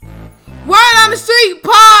the Street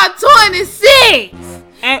Part 26.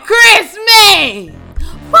 And Christmas.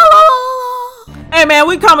 Hey man,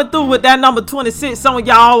 we coming through with that number 26 on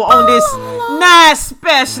y'all on this nice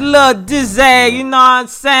special little dessert. You know what I'm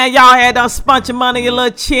saying? Y'all had done spunch your money, your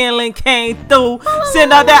little chillin' came through.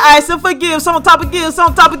 Send out that ice and for gifts on top of gifts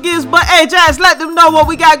on top of gifts. But hey, Jazz, let them know what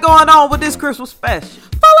we got going on with this Christmas special.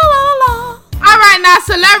 Alright, now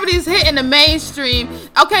celebrities hitting the mainstream.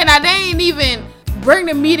 Okay, now they ain't even bring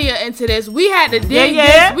the media into this. We had to dig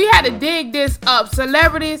this. We had to dig this up.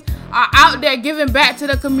 Celebrities are out there giving back to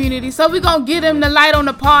the community, so we gonna give them the light on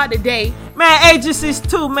the pod today. Man, agencies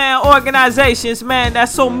too, man, organizations, man,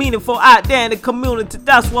 that's so meaningful out there in the community.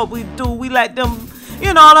 That's what we do. We let them,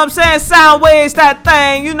 you know what I'm saying, sound waves that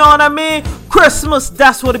thing, you know what I mean? Christmas,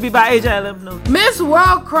 that's what it be by AJ. Let them know. Miss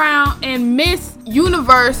World Crown and Miss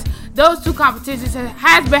Universe, those two competitions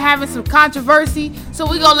has been having some controversy, so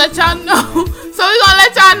we gonna let y'all know.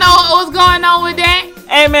 What's going on with that.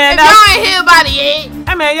 Hey man, if y'all ain't hear about it yet.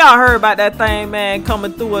 Hey man, y'all heard about that thing, man,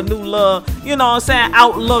 coming through a new little, you know what I'm saying,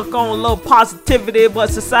 outlook on a little positivity, what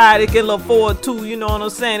society can look forward to, you know what I'm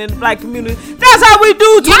saying, in the black community. That's how we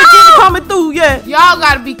do 2020 coming through, yeah. Y'all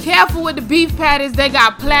gotta be careful with the beef patties. They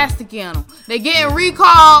got plastic in them. They getting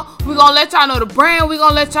recalled. We gonna let y'all know the brand. We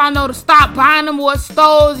gonna let y'all know to stop buying them with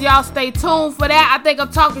stores. Y'all stay tuned for that. I think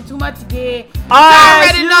I'm talking too much again. Y'all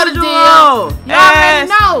already know the deal. Y'all already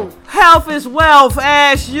know. Health is wealth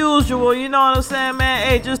as usual, you know what I'm saying, man?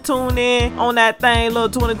 Hey, just tune in on that thing, little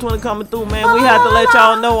 2020 coming through, man. We have to let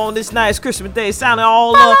y'all know on this nice Christmas day, sounding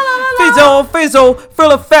all fizzle,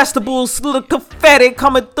 full of festivals, little confetti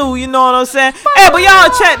coming through, you know what I'm saying? Hey, but y'all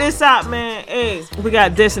check this out, man. Hey, we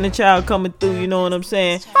got Destiny Child coming through, you know what I'm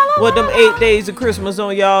saying? With them 8 days of Christmas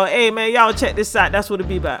on y'all. Hey, man, y'all check this out. That's what it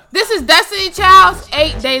be about. This is Destiny Child's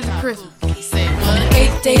 8 Days of Christmas. On the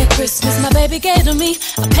 8th day of Christmas, my baby gave to me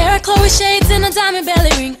a pair of Chloe shades and a diamond belly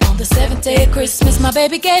ring. On the 7th day of Christmas, my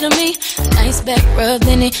baby gave to me a nice back rub,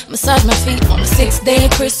 then he massaged my feet. On the 6th day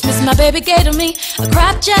of Christmas, my baby gave to me a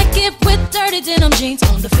crop jacket with dirty denim jeans.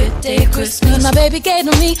 On the 5th day of Christmas, my baby gave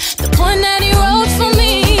to me the point that he wrote for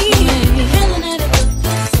me. Feeling that it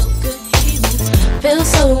feels so good, he feels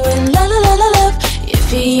so in love.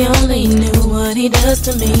 If he only knew what he does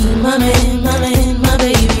to me, my man, my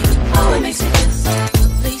baby. Oh, it makes me feel so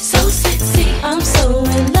lovely, so sexy. I'm so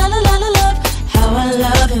in love. How I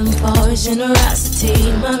love him for his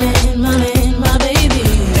generosity. My man, my baby.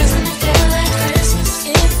 Doesn't it feel like Christmas?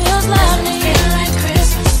 It feels lovely. Doesn't it feel like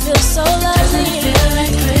Christmas? Feels so lovely. Doesn't it feel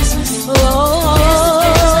like Christmas?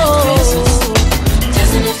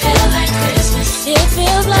 Doesn't it feel like Christmas? It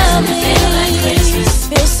feels lovely. Doesn't it feel like Christmas?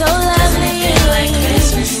 Feels so lovely. Doesn't it feel like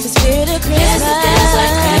Christmas? The spirit of Christmas. Yes, it feels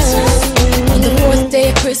like Christmas. On the 4th day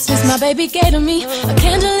of Christmas, my baby gave to me a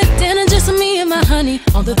candlelit dinner just for me and my honey.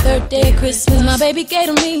 On the 3rd day of Christmas, my baby gave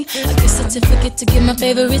to me a gift certificate to get my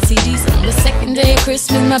favorite CDs. On the 2nd day of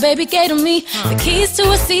Christmas, my baby gave to me the keys to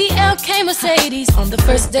a CLK Mercedes. On the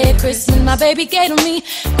 1st day of Christmas, my baby gave to me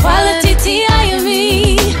quality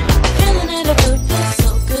T.I.M.E. Feeling that it feels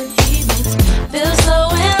so good, he feels so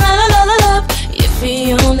in love. If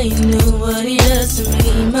he only knew what he does to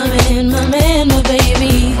me, my man, my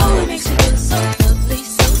baby. Oh, it makes me feel so lovely,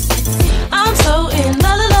 so sexy. I'm so in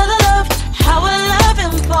love. How I love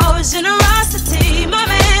him for his generosity. My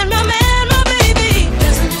man, my baby.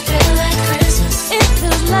 Doesn't it feel like Christmas? It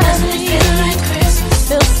feels lovely. Doesn't it feel like Christmas?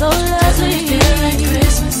 Feels so lovely. Doesn't it feel like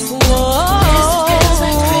Christmas? Whoa. Yes, it feels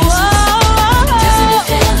like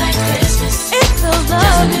Christmas.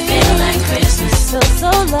 Doesn't it feel like Christmas? It feels lovely. Doesn't it feel like Christmas? Feels so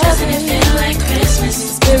lovely. Doesn't it feel like Christmas? The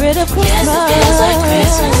spirit of Christmas. Yes, it feels like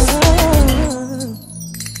Christmas.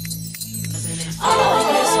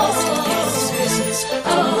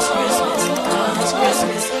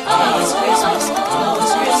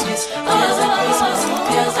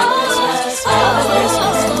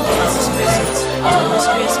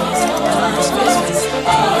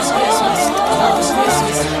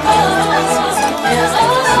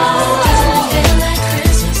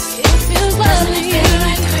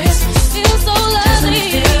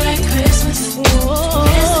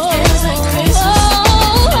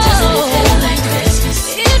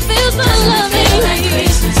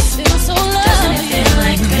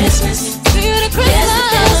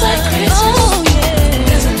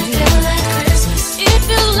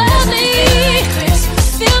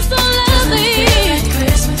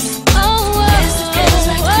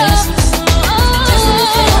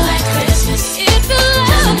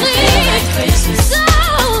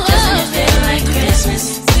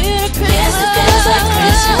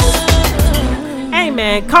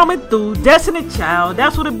 Coming through, Destiny Child,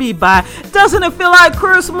 that's what it be by. Doesn't it feel like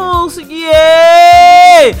Christmas?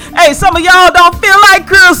 Yay! Hey, some of y'all don't feel like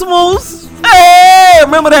Christmas. Hey,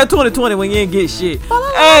 remember that 2020 when you didn't get shit.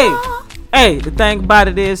 Hey, the thing about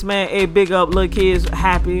it is, man, hey, big up little kids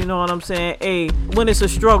happy, you know what I'm saying? Hey, when it's a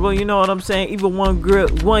struggle, you know what I'm saying? Even one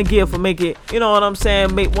gift will make it, you know what I'm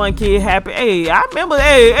saying? Make one kid happy. Hey, I remember,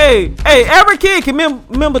 hey, every kid can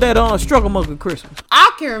remember that Struggle Muggle Christmas.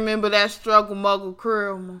 I can remember that Struggle Muggle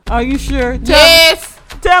Christmas. Are you sure? Yes.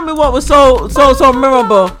 Tell me what was so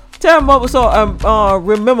memorable. Tell me what was so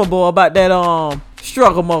rememberable about that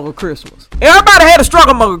Struggle Muggle Christmas. Everybody had a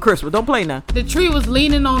Struggle Muggle Christmas. Don't play now. The tree was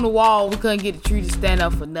leaning on the wall. We couldn't get the tree to stand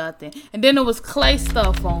up for nothing. And then there was clay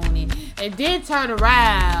stuff on it. And then turn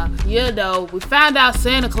around, you know, we found out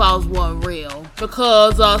Santa Claus wasn't real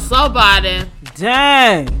because somebody.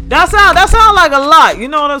 Dang, that sound like a lot. You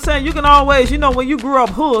know what I'm saying? You can always, you know, when you grew up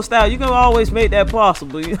hood style, you can always make that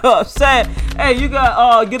possible. You know what I'm saying? Hey, you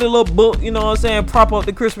got get a little book. You know what I'm saying? Prop up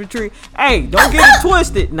the Christmas tree. Hey, don't get it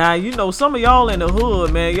twisted. Now, you know, some of y'all in the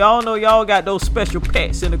hood, man, y'all know y'all got those special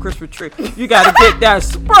pets in the Christmas tree. You got to get that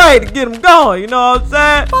spray to get them going. You know what I'm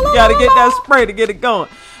saying? You got to get that spray to get it going.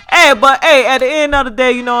 Hey, but hey, at the end of the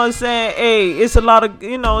day, you know what I'm saying? Hey, it's a lot of,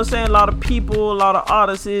 you know what I'm saying, a lot of people, a lot of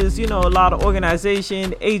artists, you know, a lot of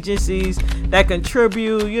organizations, agencies that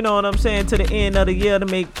contribute, you know what I'm saying, to the end of the year to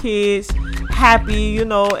make kids happy, you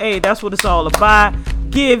know. Hey, that's what it's all about.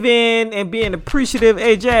 Giving and being appreciative.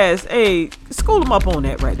 Hey, Jazz, hey, school them up on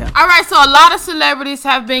that right now. All right, so a lot of celebrities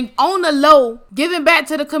have been on the low giving back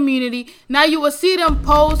to the community. Now you will see them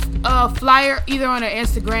post a flyer either on their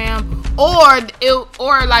Instagram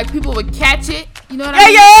or like people would catch it. You know what I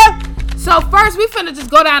mean? Yeah. So first, we finna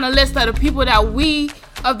just go down a list of the people that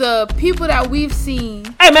we've seen.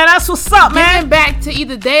 Hey, man, that's what's up, man. Giving back to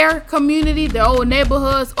either their community, their old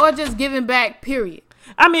neighborhoods, or just giving back, period.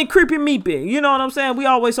 I mean, Creepy Meepy. You know what I'm saying? We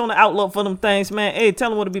always on the outlook for them things, man. Hey, tell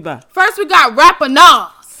them what it be about. First, we got Rapper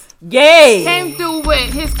Nas. Yeah. Came through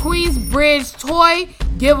with his Queensbridge toy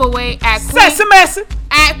giveaway at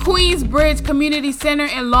Queensbridge Community Center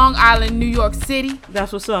in Long Island, New York City.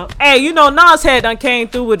 That's what's up. Hey, you know, Nas had done came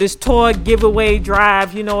through with his toy giveaway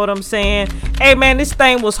drive. You know what I'm saying? Hey, man, this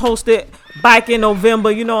thing was hosted back in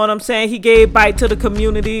November. You know what I'm saying? He gave back to the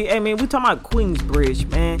community. I mean, we talking about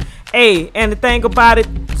Queensbridge, man. Hey, and the thing about it,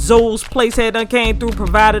 Zoe's Place had done came through,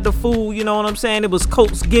 provided the food, you know what I'm saying? It was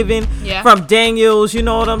coats given from Daniels, you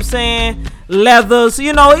know what I'm saying? Leathers,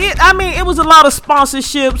 you know, it was a lot of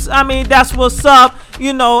sponsorships. I mean, that's what's up,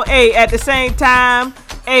 you know. Hey, at the same time,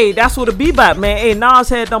 hey, that's what it be about, man. Hey, Nas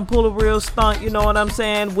had them pull a real stunt, you know what I'm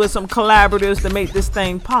saying, with some collaborators to make this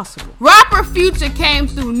thing possible. Rapper Future came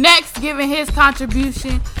through next, giving his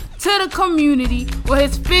contribution to the community with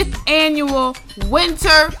his 5th annual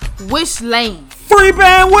Winter Wish Lane. Free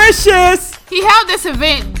band wishes! He held this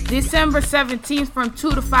event December 17th from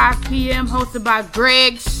 2 to 5 p.m. hosted by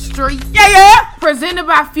Greg Street. Yeah. Presented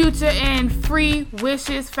by Future and Free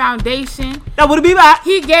Wishes Foundation. That would it be about.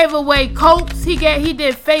 He gave away coats. He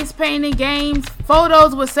did face painting games,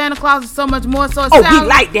 photos with Santa Claus, and so much more. So it we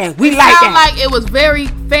like that. We like that. Like it was very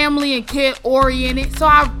family and kid oriented. So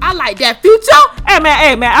I like that. Future. Hey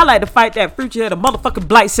man, I like to fight that. Future had a motherfucking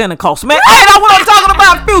black Santa Claus, man. Hey, that's what I'm talking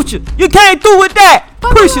about. Future, you came through with that.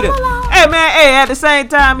 Appreciative. Hey man, hey, at the same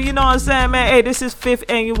time, you know what I'm saying, man. Hey, this is 5th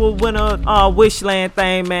annual Winter Wishland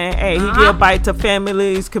thing, man. Hey, he give back to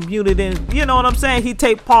families, community, and you know what I'm saying. He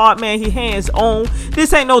take part, man. He hands on.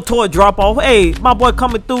 This ain't no toy drop off. Hey, my boy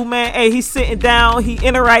coming through, man. Hey, he's sitting down. He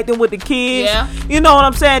interacting with the kids. Yeah. You know what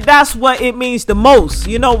I'm saying. That's what it means the most.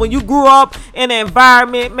 You know, when you grew up in an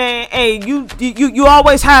environment, man. Hey, you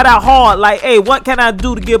always had that hard. Like, hey, what can I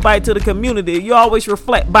do to give back to the community? You always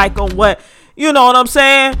reflect back on what. You know what I'm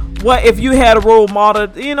saying? What if you had a role model?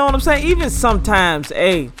 You know what I'm saying? Even sometimes,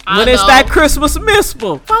 hey, when it's that Christmas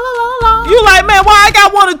mitzvah, you like, man, why I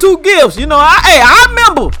got 1 or 2 gifts? You know, I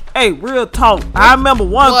remember. Hey, real talk. I remember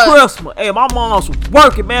one Christmas. Hey, my mom's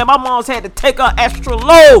working, man. My mom's had to take her extra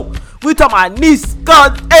load. We talking about niece,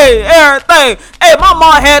 cousin, hey, everything. Hey, my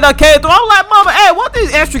mom had her came through. I'm like, mama, hey, what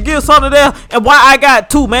these extra gifts under there? And why I got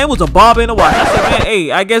 2, man? It was a Bob and a wife. I said, man,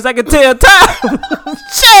 hey, I guess I can tell time.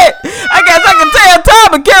 Shit. I guess I can tell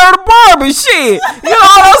time and carry the Barbie. Shit. You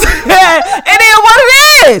know what I'm saying? It is what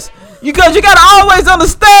it is. Because you gotta always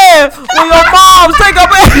understand when your moms take up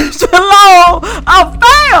extra load.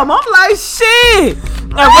 I'm like, shit.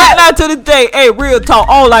 And right now to the day, hey, real talk,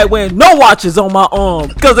 I don't like wearing no watches on my arm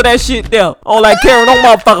because of that shit there. I don't like carrying no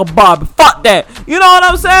motherfucking Barbie. Fuck that. You know what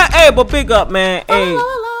I'm saying? Hey, but big up, man. Hey,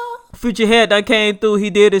 Future Head done came through. He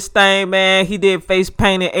did his thing, man. He did face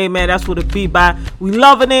painting. Hey, man, that's what it be by. We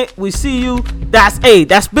loving it. We see you. That's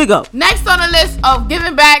big up. Next on the list of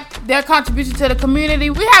giving back their contribution to the community,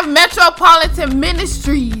 we have Metropolitan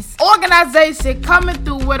Ministries organization coming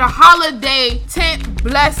through with a holiday tent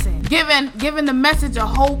blessing, giving the message of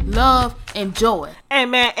hope, love, and joy. Hey,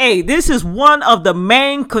 man, this is one of the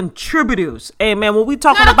main contributors. Hey, man, when we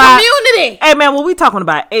talking about community. Hey, man, when we talking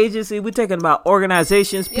about agency, we talking about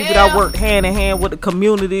organizations, people that work hand in hand with the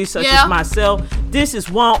community, such as myself. This is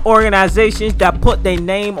one organization that put their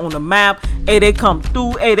name on the map. Hey, they come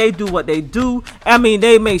through. Hey, they do what they do. I mean,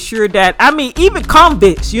 they make sure that, even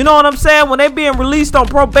convicts, you know what I'm saying? When they being released on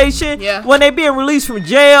probation, when they being released from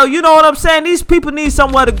jail, you know what I'm saying? These people need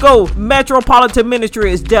somewhere to go. Metropolitan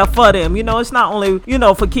Ministry is there for them. You know, it's not only,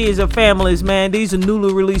 for kids and families, man. These are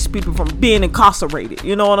newly released people from being incarcerated.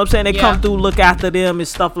 You know what I'm saying? They come through, look after them and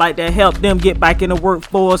stuff like that, help them get back in the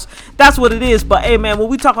workforce. That's what it is. But, hey, man, when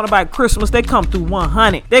we talking about Christmas, they come through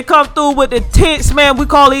 100. They come through with the tents, man. We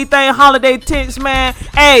call anything holiday tents, man.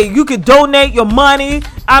 Hey, you can donate your money.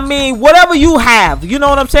 Whatever you have. You know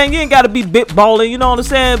what I'm saying? You ain't got to be big balling. You know what I'm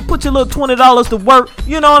saying? Put your little $20 to work.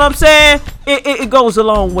 You know what I'm saying? It goes a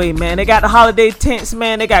long way, man. They got the holiday tents,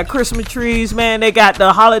 man. They got Christmas trees, man. They got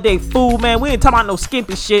the holiday food, man. We ain't talking about no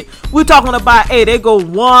skimpy shit. We talking about, they go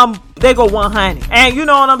 100. And you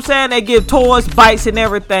know what I'm saying? They give toys, bikes, and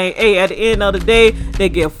everything. Hey, at the end of the day, they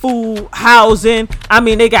get food, housing.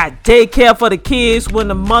 They got daycare for the kids when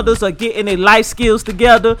the mothers are getting their life skills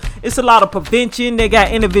together. It's a lot of prevention. They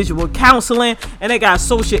got individual counseling, and they got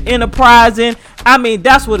social enterprising.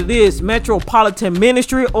 That's what it is. Metropolitan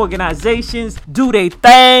Ministry organizations do their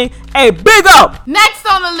thing. Hey, big up! Next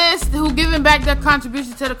on the list, who giving back their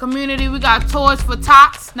contribution to the community, we got Toys for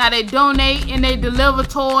Tots. Now they donate and they deliver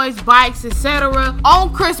toys, bikes, etc.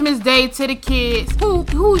 on Christmas Day to the kids. Who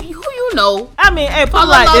you know? Put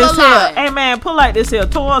like this here. Hey, man, put like this here.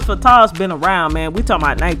 Toys for Tots been around, man. We talking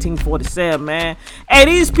about 1947, man. Hey,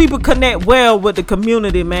 these people connect well with the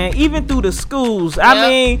community, man. Even through the schools.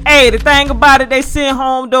 The thing about it, they send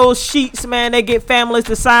home those sheets, man. They get families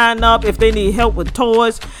to sign up if they need help with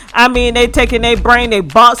toys. They taking they bring their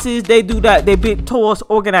boxes. They do that. They big toys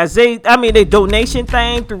organization. They donation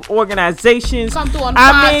thing through organizations. Come through on the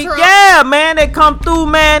fire truck. Yeah, man. They come through,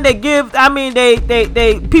 man. They give.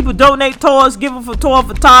 They people donate toys, give them for Toys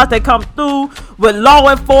for Tots. They come through with law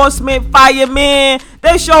enforcement, firemen.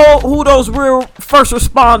 They show who those real first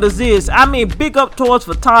responders is. Big up Toys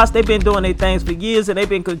for Tots. They've been doing their things for years and they've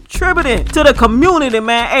been contributing to the community,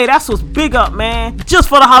 man. Hey, that's what's big up, man. Just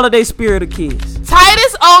for the holiday spirit of kids.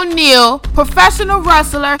 Titus O'Neil, professional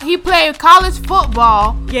wrestler. He played college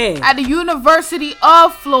football at the University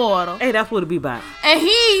of Florida. Hey, that's what it be about. And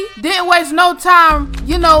he didn't waste no time,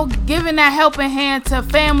 giving that helping hand to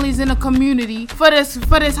families in the community for this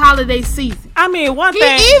holiday season. One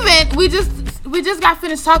thing. We just got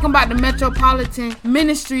finished talking about the Metropolitan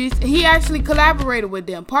Ministries. He actually collaborated with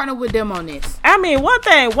them, partnered with them on this.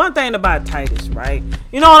 One thing about Titus, right?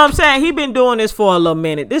 You know what I'm saying? He been doing this for a little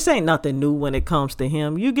minute. This ain't nothing new when it comes to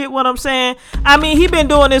him. You get what I'm saying? He been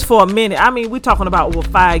doing this for a minute. We talking about over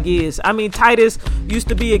 5 years. Titus used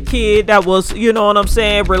to be a kid that was, you know what I'm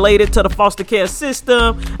saying, related to the foster care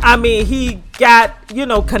system. He got,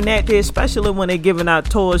 connected, especially when they giving out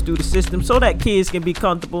toys through the system so that kids can be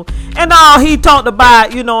comfortable. And all he talked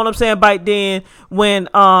about, you know what I'm saying, back then when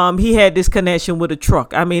he had this connection with a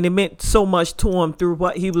truck. It meant so much to him through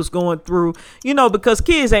what he was going through, because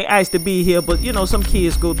kids ain't asked to be here, but some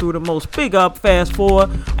kids go through the most. Big up, fast forward.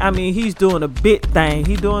 He's doing a big thing.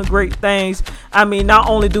 He doing great things. Not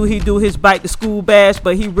only do he do his bike to school bash,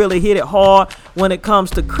 but he really hit it hard when it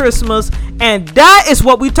comes to Christmas. And that is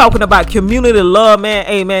what we talking about, community love, man.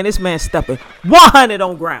 Hey, man, this man stepping 100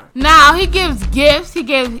 on ground. Now he gives gifts. He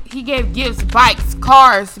gave gifts, bikes,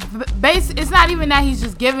 cars. It's not even that he's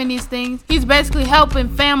just giving these things. He's basically helping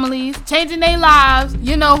families, changing their lives,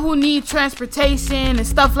 who need transportation and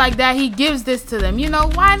stuff like that. He gives this to them.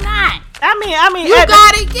 Why not? You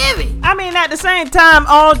gotta give it. At the same time,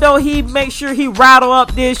 although he makes sure he rattle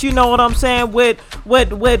up this, you know what I'm saying, with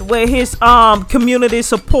his community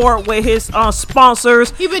support, with his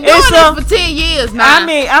sponsors. He been doing this for 10 years now.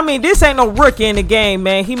 This ain't no rookie in the game,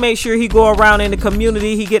 man. He makes sure he go around in the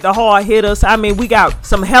community. He get the hard hitters. We got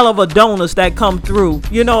some hell of a donors that come through.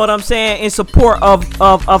 You know what I'm saying, in support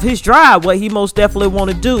of his drive, what he most definitely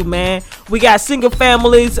want to do, man. We got single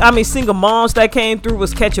families. Single moms that came through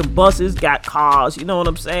was catching buses, got cars. You know what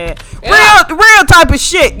I'm saying? Yeah. Real type of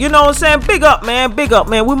shit. You know what I'm saying? Big up, man. Big up,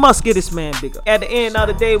 man. We must get this man big up. At the end of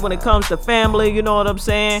the day, when it comes to family, you know what I'm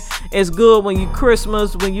saying? It's good when you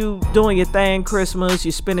Christmas, when you doing your thing Christmas,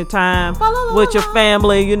 you spending time with your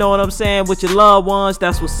family, you know what I'm saying? With your loved ones.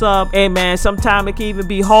 That's what's up. Hey, man, sometimes it can even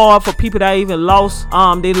be hard for people that even lost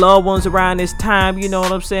their loved ones around this time. You know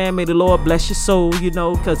what I'm saying? May the Lord bless your soul, you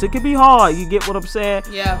know, because it can be hard. You get what I'm saying?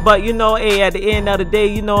 Yeah. But, you know, hey, at the end of the day,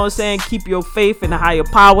 you know what I'm saying? Keep your faith in the higher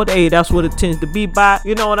power. Hey, that's what it tends to be by.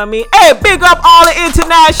 You know what I mean? Hey, big up all the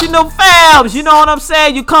international fams. You know what I'm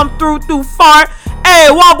saying? You come through far. Hey,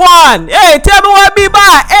 Wagwan. Hey, tell me what be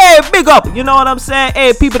by. Hey, big up. You know what I'm saying?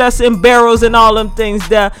 Hey, people that's in barrels and all them things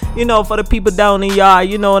there. You know, for the people down in yard.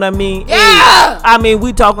 You know what I mean? Yeah. Hey,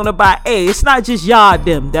 we talking about, hey, it's not just yard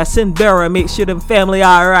them that's in barrel. Make sure them family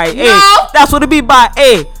all right. No. Hey, that's what it be by.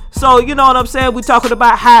 Hey. So, you know what I'm saying? We talking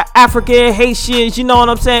about how African, Haitians, you know what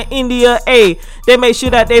I'm saying? India, hey, they make sure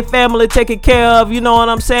that their family taken care of, you know what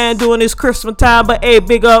I'm saying? During this Christmas time. But, hey,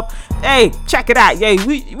 big up. Hey, check it out. Yeah,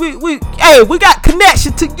 we got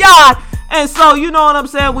connection to y'all. And so, you know what I'm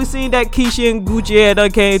saying? We seen that Keisha and Gucci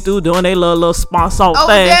done came through doing their little sponsor thing. Oh,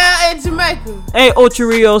 yeah, in Jamaica. Hey, Ocho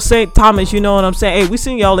Rios, St. Thomas, you know what I'm saying? Hey, we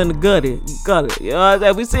seen y'all in the gutter. You know what I'm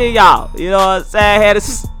saying? We seen y'all. You know what I'm saying? Had a...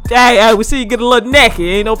 Hey, we see you get a little naked.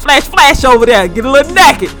 Ain't no flash over there. Get a little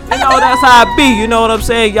naked. You know, that's how it be. You know what I'm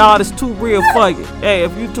saying? Y'all, it's too real for you. Hey,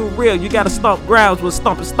 if you too real, you gotta stomp grounds with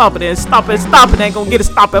stomping. And stomping ain't gonna get it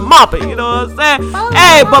stomping mopping. You know what I'm saying?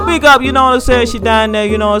 Hey, but big up, you know what I'm saying? She down there,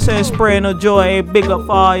 you know what I'm saying? Spraying her joy. Hey, big up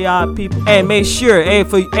for all y'all people. Hey, make sure,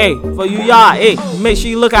 for you y'all, hey, make sure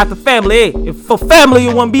you look out the family. Hey, if for family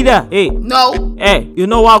you wanna be there. Hey. No. Hey, you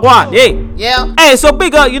know what I want. Hey. Yeah. Hey, so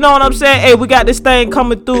big up, you know what I'm saying? Hey, we got this thing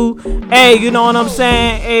coming through. Hey, you know what I'm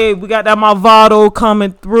saying? Hey, we got that Movado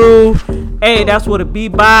coming through. Hey, that's what it be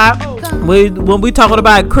by. When we talking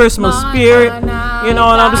about Christmas spirit, you know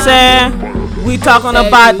what I'm saying? We talking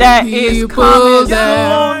about that is coming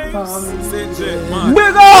soon.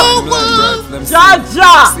 Big up,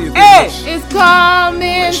 Jaja. Hey, it's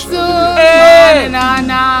coming soon. Hey,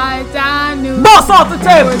 boss off the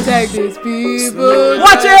table. Protect these people.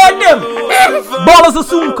 Watch your head, them. Ballers will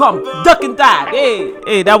soon come. Duck and dive.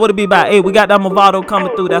 Hey, that would it be by. Hey, we got that Movado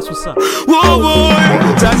coming through. That's what's up. Whoa, boy,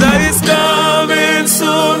 Jaja is coming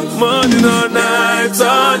soon. Morning or night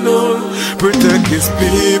or noon. Protect his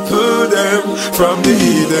people, them from the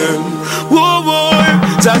heathen. Whoa, boy,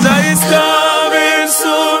 Jaja is coming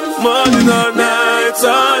soon. Morning or night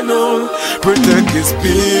or noon. Protect his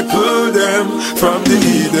people, them from the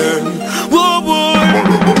heathen. Whoa,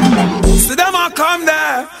 boy. See them a come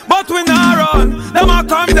there, but we not run. Them a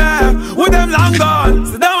come there, with them long gone.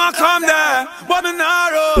 See them a come there, but we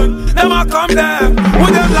not run. Them a come there,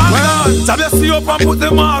 with them long gone. Jab you see up and put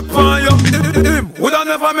the mark on you. We don't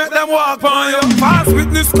never make them walk on you. False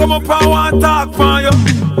witness come up and want talk on you.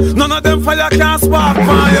 None of them fire can spark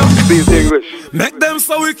on you. Speak English. Make them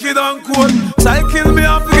so wicked and cold. Try kill me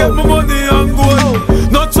and forget my money and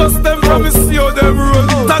gold. Not trust them from me see how them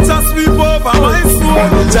roll. Touch and sweep over my soul.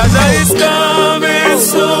 Jaja is coming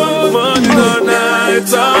soon. Morning or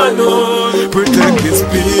night or noon. Protect his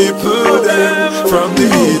people them from the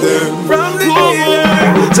heathen. From the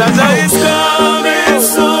heathen. Jaja is coming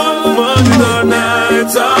soon. Morning or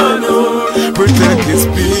night or noon. Protect his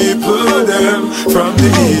people them from the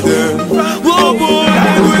heathen. Whoa, boy, I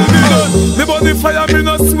will be done. Me body fire, me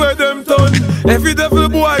no swear them done. Every devil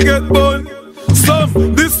boy get burned.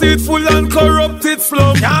 Some deceitful and corrupted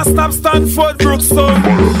flow. Can't stop Stanford Brooks son.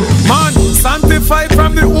 Man, sanctified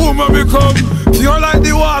from the womb I become. Pure like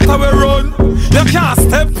the water we run. You can't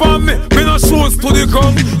step on me, me no shoes to the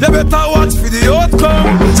ground. You better watch for the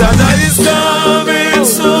outcome. Jaja is coming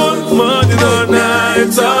soon. Morning or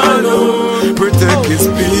night or noon. Protect his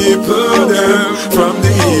people them from the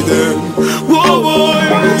heathen. Whoa, boy,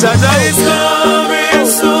 Jaja is coming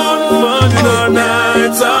soon. Morning or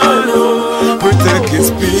night or noon. Protect his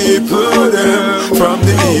people them from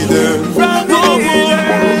the heathen. From the heathen.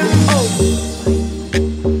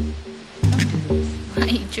 Why are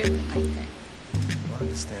you tripping like that? Well, I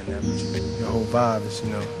understand that, but your whole vibe is, I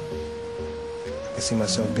can see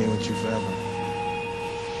myself being with you forever.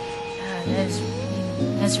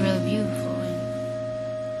 That's really beautiful.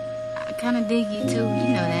 And I kind of dig you too.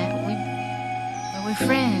 You know that we're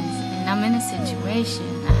friends, and I'm in a situation.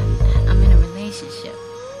 I'm in a relationship,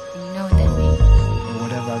 and you know what that means. And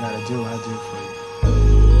whatever I gotta do, I'll do for you.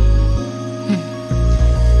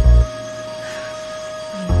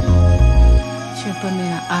 Sure put me in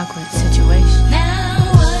an awkward situation. Now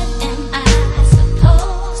what am I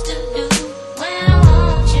supposed to do?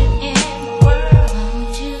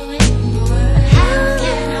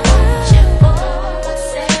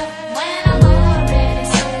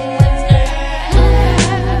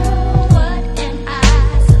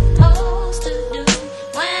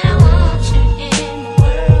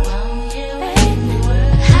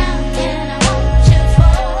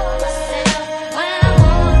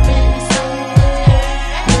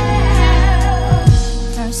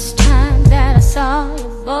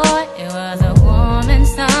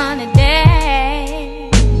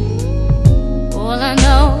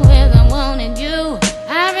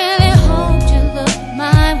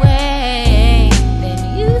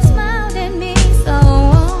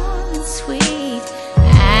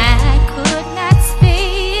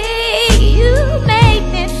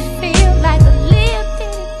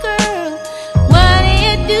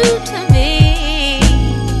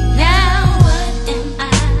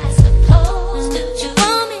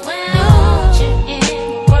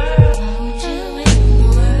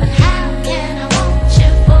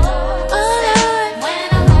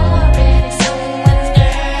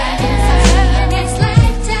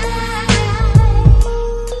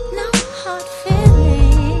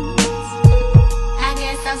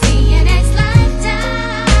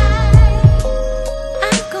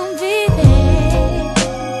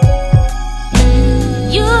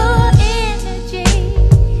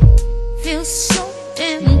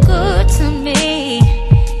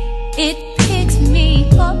 it picks me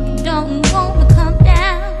up, don't wanna come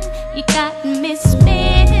down. You got me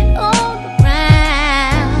spinning all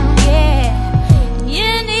around. Yeah,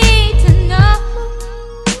 you need to know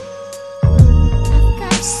I've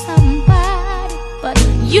got somebody, but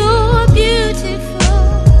you're beautiful.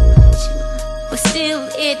 But still,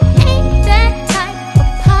 it ain't that type of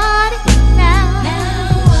party now.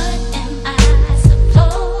 Now what am I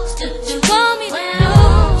supposed to do? Want me when I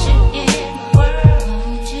want you in my world?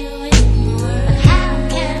 Want you in my world? But how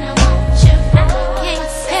can I want you? I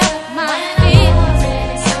can't help my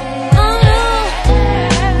feelings. Oh no.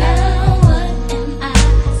 Now what am I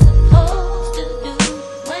supposed to do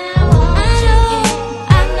when I want you in?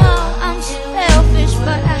 I know I'm selfish,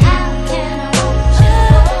 but how can I want you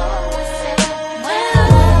for myself when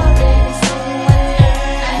I'm already someone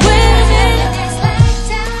else? Will this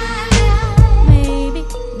lifetime maybe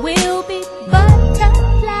we'll be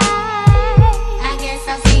butterflies? I guess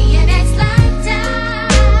I'll see you next lifetime.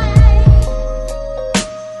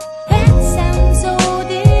 That sounds so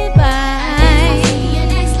divine. See you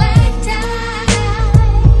next lifetime.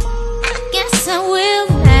 I guess I will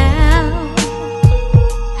now.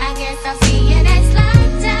 I guess I'll see you next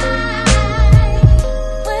lifetime.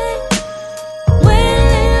 When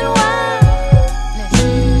and why?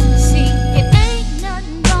 See, it ain't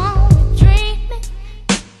nothing wrong with dreaming.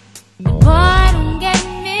 But boy, don't get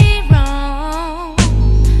me wrong.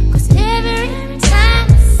 'Cause every time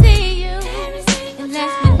I see you, it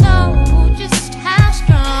lets me know just how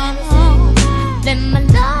strong that my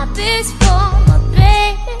love is for my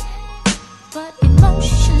baby. But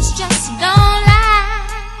emotions just don't lie.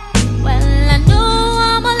 Well, I know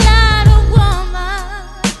I'm a lot of woman,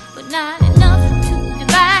 but not enough to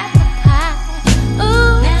divide the pie.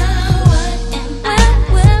 Ooh, now what am I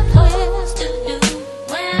supposed to do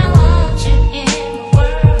when I want you in my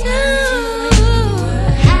world?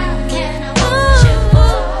 How can I want you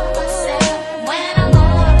for myself when I'm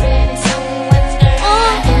already someone's girl?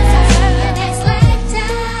 I guess I'll see you next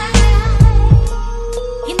lifetime.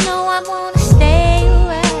 You know I wanna stay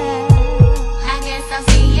away. I guess I'll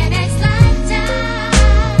see you next lifetime.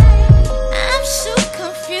 I'm so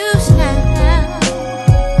confused now.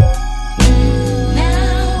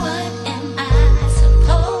 Now what am I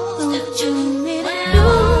supposed to do when I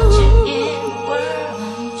want you in my world?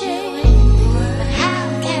 Want you in my world? But how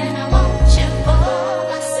can I want you for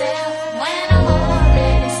myself when I'm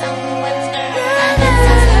already someone's girl? I guess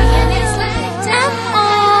I'll see you next lifetime.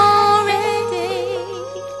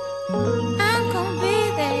 I'm gonna be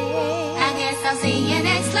there. I guess I'll see you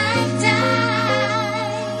next lifetime.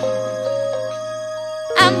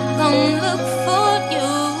 I'm gonna look for you.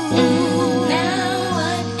 Now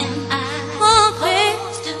what am I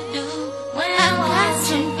supposed to do when I want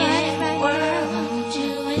you in my world? Want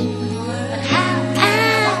you in my world? But how can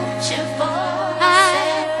I want you for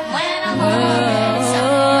myself when I'm already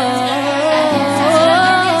someone's girl? I guess I'll see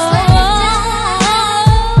you next lifetime.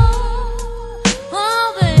 Oh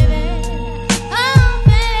baby, oh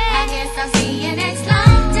baby, I guess I'll see you next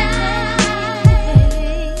lifetime.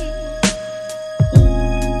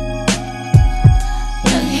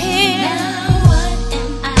 Look here, now what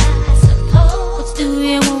am I supposed to do?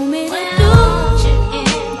 You want me to do? Want you in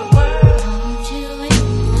my world? Want you in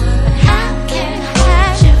my world? But how can I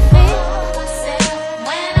want you for myself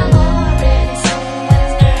when I'm already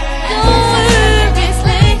someone's girl? I guess I'll see you next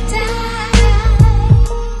lifetime.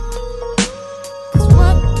 'Cause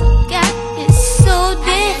what we got is so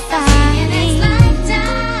divine.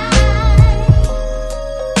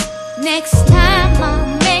 Next time I'll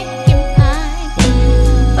make you mine.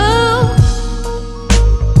 Ooh.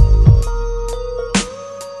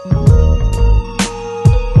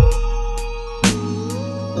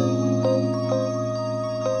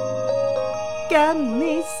 Got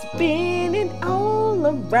me spinning all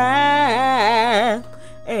around.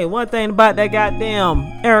 Hey, one thing about that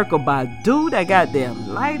goddamn Erykah Badu, that goddamn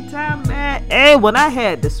Lifetime, man. Hey, when I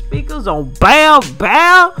had the speakers on bow,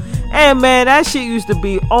 hey man, that shit used to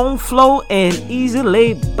be on flow and easy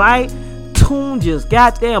laid bite. Tune just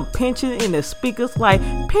goddamn pinching in the speakers like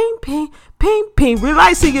ping, ping, ping, ping.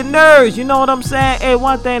 Relaxing your nerves, you know what I'm saying? Hey,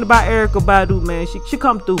 one thing about Erykah Badu, man, she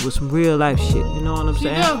come through with some real life shit, you know what I'm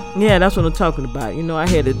saying? Yeah, that's what I'm talking about. You know, I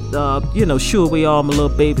had to, shoo away all my little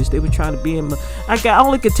babies. They were trying to be in my, I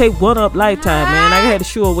only could take one up Lifetime, man. I had to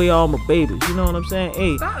shoo away all my babies, you know what I'm saying?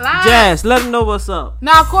 Hey, Jazz, let them know what's up.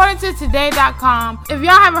 Now, according to Today.com, if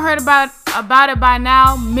y'all haven't heard about it by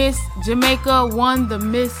now, Miss Jamaica won the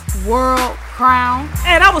Miss World crown.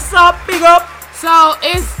 Hey, that was up, big up. So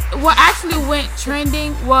it's what actually went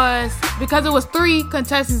trending was because it was 3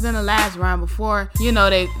 contestants in the last round before,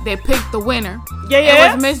 they picked the winner. Yeah.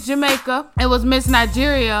 It was Miss Jamaica, it was Miss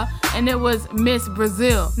Nigeria, and it was Miss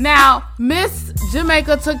Brazil. Now, Miss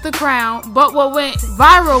Jamaica took the crown, but what went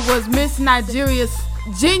viral was Miss Nigeria's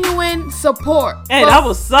genuine support. Hey, that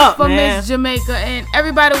was up, for man. Miss Jamaica, and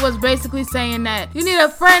everybody was basically saying that you need a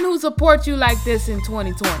friend who supports you like this in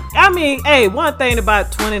 2020. I mean, hey, one thing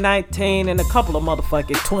about 2019 and a couple of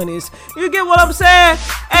motherfucking 20s, you get what I'm saying?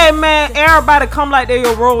 Hey, man, everybody come like they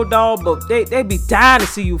your road dog, but they be dying to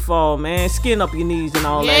see you fall, man. Skin up your knees and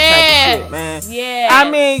all that type of shit, man. Yeah.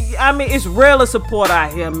 I mean, it's real support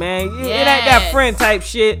out here, man. It ain't that friend type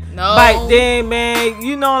shit. No. Back then, man,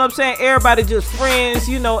 you know what I'm saying? Everybody just friends.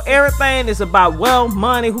 Everything is about wealth,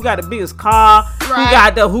 money, who got the biggest car,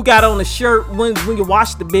 right. who got on the shirt when you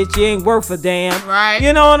wash the bitch, you ain't worth a damn. Right.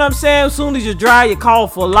 You know what I'm saying? As soon as you dry, you call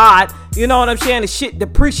for a lot. You know what I'm saying? The shit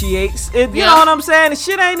depreciates. You know what I'm saying? The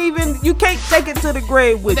shit ain't even, you can't take it to the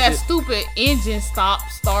grave with that you. stupid engine start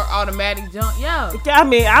automatic jump. Yeah. I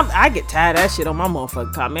mean, I get tired of that shit on my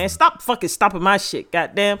motherfucking car, man. Stop fucking stopping my shit,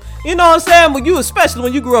 goddamn. You know what I'm saying? Especially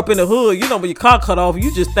when you grew up in the hood, when your car cut off,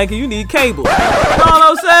 you just thinking you need cable. You know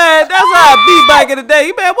what I'm saying? That's how I be back in the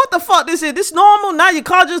day. Man, what the fuck this is? This normal? Now your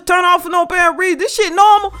car just turn off for no apparent reason. This shit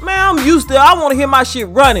normal? Man, I'm used to it. I want to hear my shit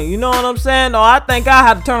running. You know what I'm saying? No, I think I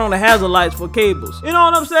had to turn on the hazard lights for cables. You know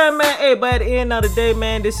what I'm saying, man? Hey, but at the end of the day,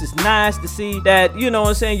 man, this is nice to see that, you know what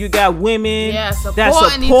I'm saying, you got women that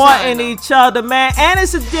supporting each other, man. And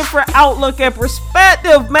it's a different outlook and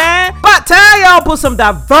perspective, man. But time y'all put some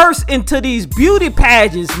diverse into these beauty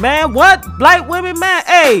pageants, man. What? Black women, man.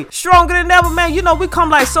 Hey, stronger than ever, man. We come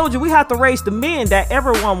like soldiers. We have to raise the men that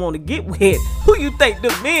everyone want to get with. Who you think the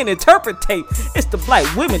men interpretate? It's the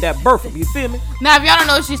black women that birth them. You feel me? Now, if y'all don't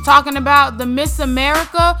know what she's talking about, the Miss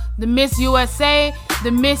America, the Miss USA,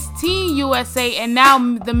 the Miss Teen USA, and now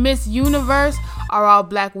the Miss Universe are all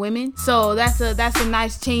black women. So that's a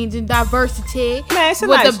nice change in diversity. Man, it's a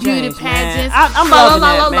with nice the beauty change, pageants. Man. I'm loving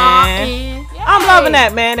that, man. And, I'm loving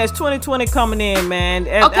that, man. That's 2020 coming in, man.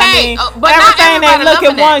 Okay, I mean, but everything ain't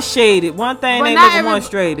looking one one shaded. One thing ain't looking one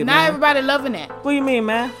shaded, man. Not everybody loving that. What do you mean,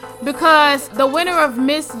 man? Because the winner of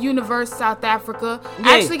Miss Universe South Africa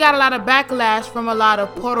actually got a lot of backlash from a lot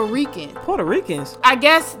of Puerto Ricans. Puerto Ricans? I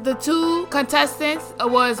guess the 2 contestants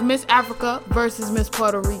was Miss Africa versus Miss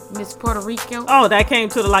Puerto Rico. Oh, that came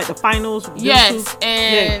to the finals? Yes,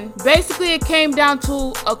 and basically it came down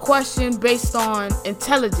to a question based on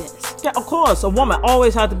intelligence. Yeah, of course. A woman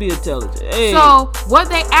always has to be intelligent. Hey. So what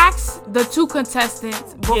they asked the 2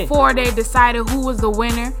 contestants before they decided who was the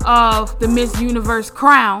winner of the Miss Universe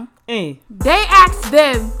crown, they asked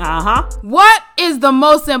them, what is the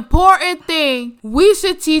most important thing we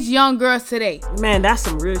should teach young girls today? Man, that's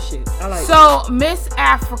some real shit. I like So Miss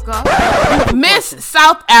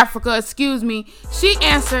South Africa, excuse me, she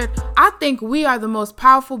answered, I think we are the most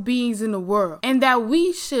powerful beings in the world and that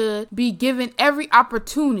we should be given every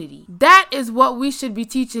opportunity. That is what we should be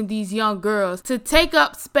teaching these young girls, to take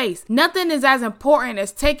up space. Nothing is as important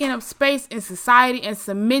as taking up space in society and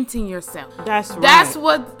cementing yourself. That's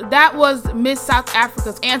right. That was Miss South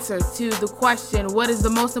Africa's answer to the question, what is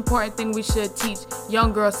the most important thing we should teach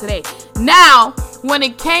young girls today? Now, when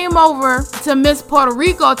it came over to Miss Puerto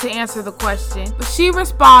Rico to answer the question, she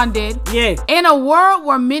responded, in a world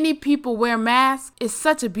where many people wear masks, it's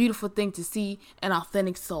such a beautiful thing to see an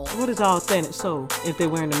authentic soul. What is authentic soul if they're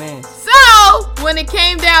wearing the mask? So, when it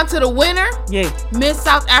came down to the winner, Miss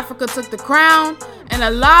South Africa took the crown, and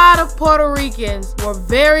a lot of Puerto Ricans were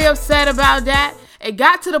very upset about that. It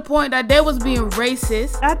got to the point that they was being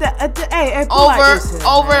racist over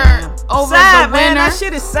sad, the winner. Man, that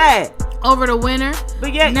shit is sad. Over the winner.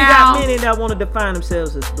 But yeah, now, you got many that want to define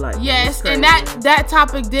themselves as black. Yes, crazy, and that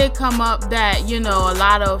topic did come up that, a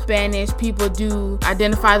lot of Spanish people do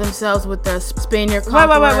identify themselves with the Spaniard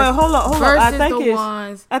conquerors. Wait, hold on.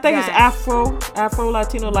 I think it's Afro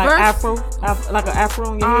Latino, like like an Afro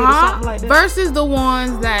on your head or something like that. Versus the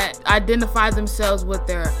ones that identify themselves with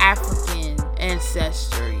their African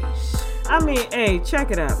ancestry. I mean, hey,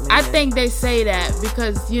 check it out, man. I think they say that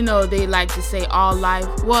because, they like to say all life.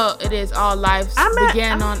 Well, it is all life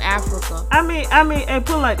began on Africa. I mean, hey,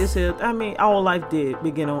 put it like this here. I mean, all life did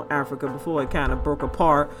begin on Africa before it kind of broke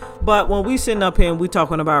apart. But when we sitting up here and we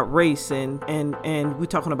talking about race and we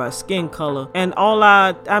talking about skin color and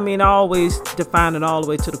I always define it all the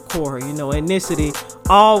way to the core. Ethnicity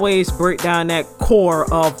always break down that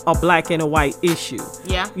core of a black and a white issue.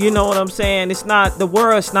 Yeah. You know what I'm saying? It's not, the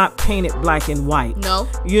world's not painted black and white. No.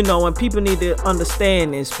 You know, and people need to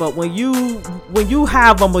understand this. But when you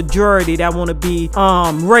have a majority that want to be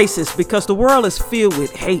racist, because the world is filled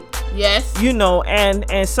with hate. Yes. You know, and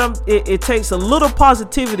it takes a little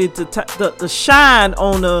positivity to shine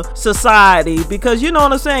on the society, because you know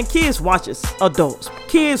what I'm saying. Kids watch us, adults.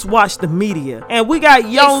 Kids watch the media, and we got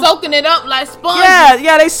young. They soaking it up like sponges.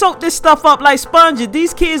 Yeah, they soak this stuff up like sponges.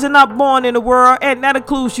 These kids are not born in the world, and that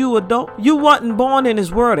includes you, adult. You wasn't born in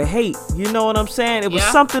this world of hate. You know what I'm saying? It was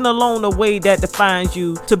something along the way that defines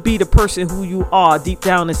you to be the person who you are deep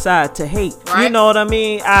down inside, to hate. Right. You know what I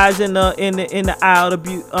mean? Eyes in the eye of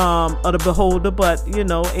the beholder. But you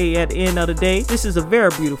know, hey, at the end of the day, this is a very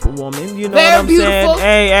beautiful woman. You know what I'm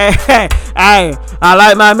saying? Hey, I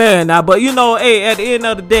like my man now, but you know, hey, at the end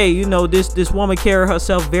of the day, you know, this woman carry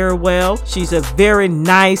herself very well. She's a very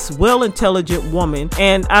nice, well intelligent woman,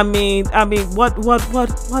 and I mean,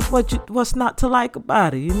 what's not to like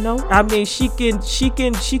about it? You know, I mean, she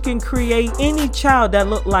can create any child that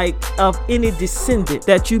look like of any descendant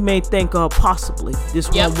that you may think of possibly. This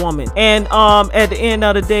one woman, and at the end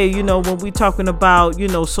of the day, you know, when we talking about, you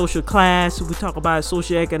know, social class, we talk about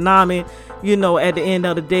socioeconomic. You know, at the end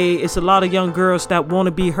of the day, it's a lot of young girls that want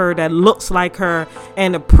to be her, that looks like her,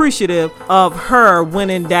 and appreciative of her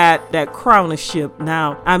winning that crownership.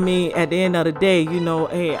 Now, I mean, at the end of the day, you know,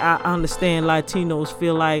 hey, I understand Latinos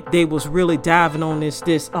feel like they was really diving on this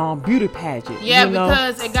beauty pageant. Yeah, you know?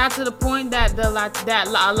 Because it got to the point that a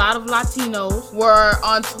lot of Latinos were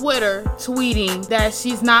on Twitter tweeting that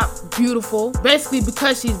she's not beautiful, basically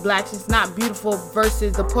because she's black. She's not beautiful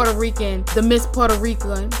versus the Puerto Rican, the Miss Puerto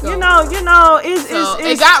Rican. So,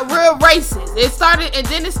 it got real racist. It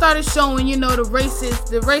started showing, you know, the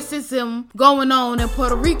racism going on in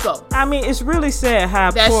Puerto Rico. I mean, it's really sad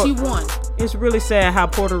how she won. It's really sad how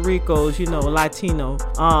Puerto Rico's, you know, Latino,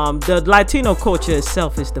 the Latino culture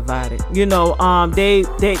itself is divided. You know, they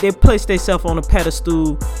place themselves on a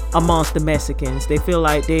pedestal amongst the Mexicans. They feel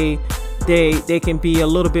like they can be a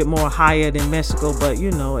little bit more higher than Mexico, but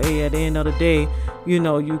you know, hey, at the end of the day, you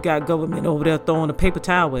know, you got government over there throwing a paper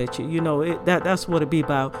towel at you. You know, that's what it be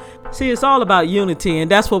about. See, it's all about unity,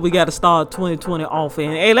 and that's what we got to start 2020 off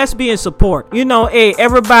in. Hey, let's be in support. You know, hey,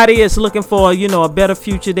 everybody is looking for, you know, a better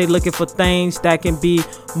future. They looking for things that can be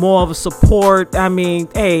more of a support. I mean,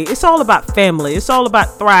 hey, it's all about family. It's all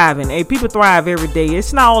about thriving. Hey, people thrive every day.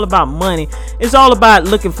 It's not all about money. It's all about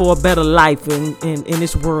looking for a better life in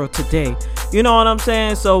this world today. You know what I'm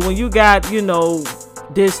saying? So when you got, you know,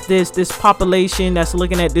 this population that's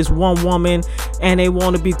looking at this one woman and they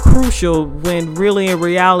want to be crucial, when really in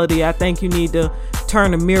reality, I think you need to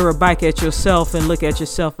turn the mirror back at yourself and look at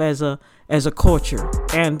yourself as a culture,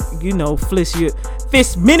 and you know,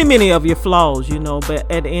 fix many of your flaws, you know.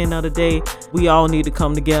 But at the end of the day, we all need to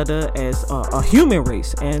come together as a human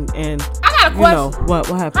race. And I got a question. Know, what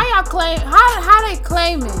happened? How they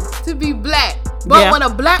claiming to be black, but when a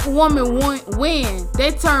black woman win,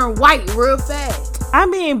 they turn white real fast. I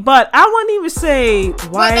mean, but I wouldn't even say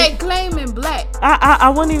white. But they claiming black. I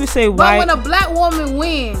wouldn't even say white. But when a black woman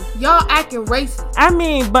win, y'all acting racist. I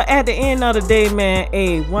mean, but at the end of the day, man,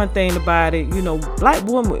 hey, one thing about it, you know, black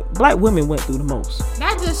women went through the most.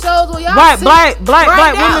 That just shows what y'all black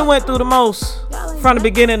women went through the most from the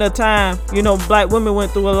beginning of time. You know, black women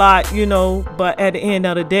went through a lot, you know, but at the end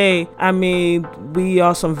of the day, I mean, we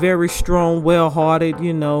are some very strong, well-hearted,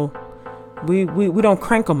 you know. We don't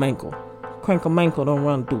crank a mankle. Don't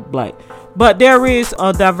run through black. But there is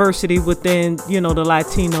a diversity within, you know, the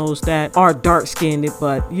Latinos that are dark skinned,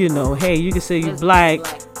 but you know, hey, you can say you black,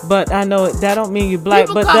 but I know that don't mean you black.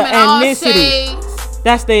 People but the ethnicity,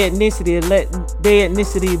 that's their ethnicity. Their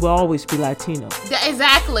ethnicity will always be Latino.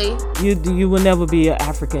 Exactly. You will never be an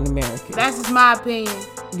African American. That's just my opinion.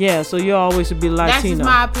 Yeah, so you always be Latino. That's just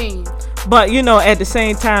my opinion. But you know, at the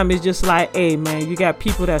same time, it's just like, hey man, you got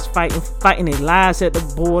people that's fighting their lives at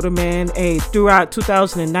the border, man. Hey, throughout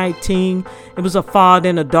 2019, it was a father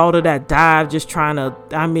and a daughter that died just trying to,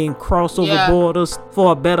 I mean, cross over borders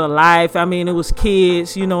for a better life. I mean, it was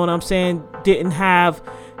kids, you know what I'm saying, didn't have,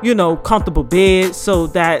 you know, comfortable beds, so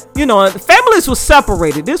that, you know, the families were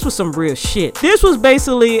separated. This was some real shit. This was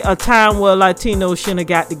basically a time where Latinos shouldn't have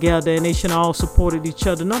got together and they should have all supported each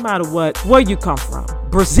other, no matter where you come from.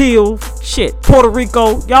 Brazil, shit, Puerto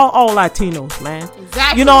Rico, y'all all Latinos, man.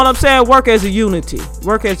 Exactly. You know what I'm saying? Work as a unity.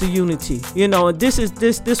 You know, this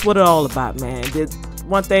what it all about, man.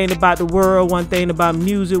 One thing about the world, one thing about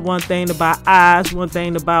music, one thing about eyes, one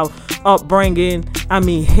thing about upbringing. I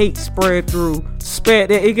mean, hate spread through.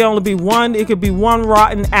 It can only be one. It could be one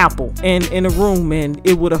rotten apple in a room, and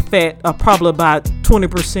it would affect probably about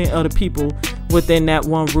 20% of the people within that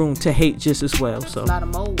one room to hate just as well. So a lot of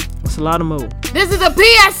mold. It's a lot of mold. This is a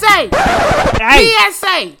PSA.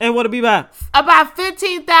 PSA. And what it be about? About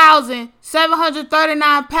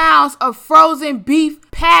 15,739 pounds of frozen beef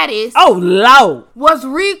patties. Oh, Lord. Was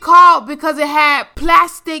recalled because it had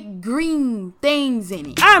plastic green things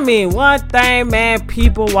in it. I mean, one thing, man,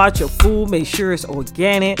 people watch your food, make sure it's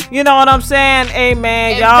organic. You know what I'm saying? Hey,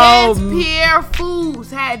 man, y'all. Advanced Pierre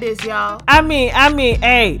Foods had this, y'all. I mean,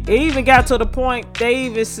 hey, it even got to the point they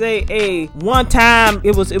even say, hey, one time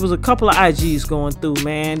it was a couple of IGs going through,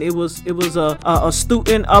 man. It was a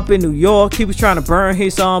student up in New York. He was trying to burn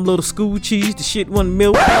his little school cheese. The shit wasn't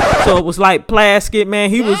milk, so it was like plastic, man.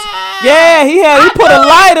 He put a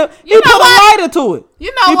lighter. He put a lighter to it.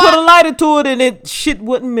 You know he put a lighter to it, and it shit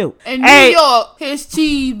wouldn't milk. In New York, his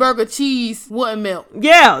cheeseburger cheese wouldn't milk.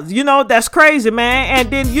 Yeah, you know, that's crazy, man. And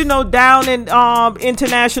then, you know, down in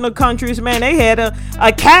international countries, man, they had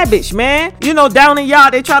a cabbage, man. You know, down in y'all,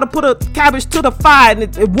 they try to put a cabbage to the fire, and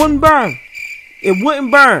it wouldn't burn. It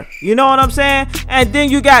wouldn't burn. You know what I'm saying? And then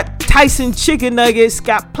you got Tyson chicken nuggets,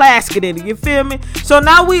 got plastic in it. You feel me? So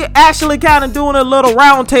now we actually kind of doing a little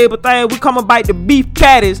round table thing. We come and bite the beef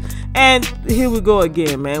patties. And here we go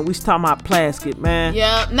again, man. We talking about plastic, man.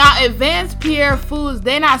 Yeah. Now, Advanced Pierre Foods,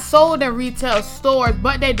 they're not sold in retail stores,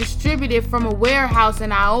 but they distributed from a warehouse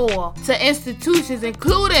in Iowa to institutions,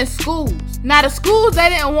 including schools. Now, the schools, they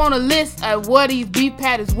didn't want to list where these beef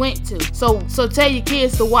patties went to. So tell your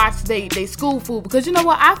kids to watch they school food. Because you know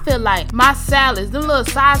what? I feel like my salads, them little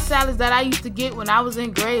side salads that I used to get when I was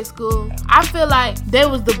in grade school, I feel like they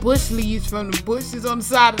was the bush leaves from the bushes on the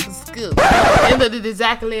side of the school. They looked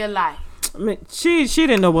exactly alike. I mean, she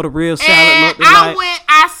didn't know what a real salad looked like. I went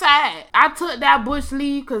outside. I took that bush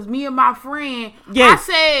leaf because me and my friend, I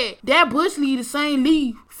said, that bush leaf the same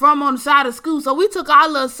leaf from on the side of school. So we took our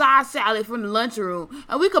little side salad from the lunchroom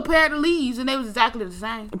and we compared the leaves and they was exactly the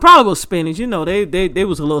same. Probably was spinach. You know, they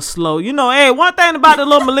was a little slow. You know, hey, one thing about the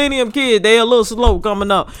little millennium kids, they a little slow coming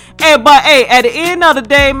up. Hey, but hey, at the end of the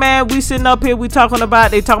day, man, we sitting up here, they talking about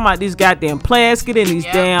these goddamn plastic and these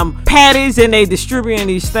damn patties, and they distributing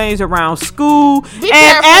these things around school. And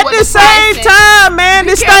at the same time, man,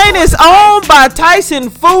 this thing is owned by Tyson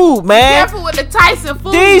Food, man. Be careful with the Tyson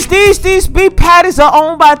Food. These beef patties are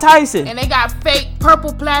owned by Tyson. And they got fake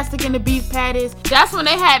purple plastic in the beef patties. That's when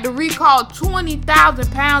they had to recall 20,000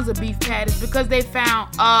 pounds of beef patties because they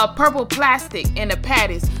found purple plastic in the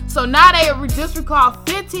patties. So now they just recalled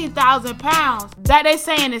 15,000 pounds. That they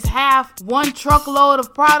saying is half one truckload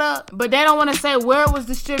of product, but they don't want to say where it was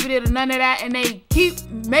distributed or none of that. And they keep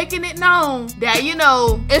making it known that, you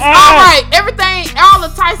know, it's all right. Everything, all the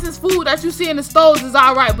Tyson's food that you see in the stores is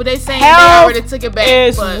all right, but they saying they already took it back.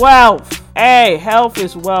 It's wealth. Hey, health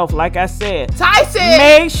is wealth, like I said. Tyson!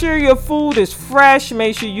 Make sure your food is fresh.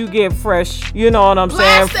 Make sure you get fresh, you know what I'm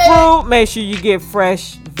saying, fruit. Make sure you get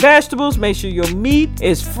fresh vegetables. Make sure your meat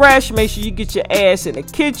is fresh. Make sure you get your ass in the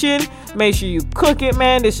kitchen. Make sure you cook it,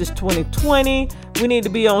 man. This is 2020. We need to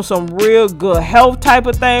be on some real good health type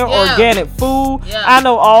of thing, organic food. I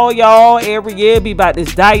know all y'all every year be about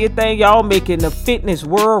this diet thing. Y'all making the fitness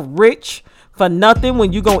world rich for nothing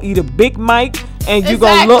when you gonna eat a Big Mike and you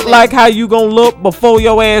gonna look like how you gonna look before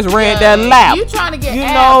your ass ran that lap. You trying to get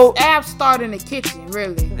abs start in the kitchen,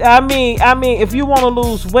 really. I mean, if you want to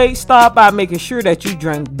lose weight, start by making sure that you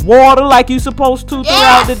drink water like you supposed to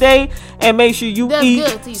throughout the day, and make sure you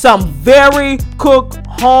eat some very cooked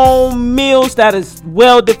home meals that is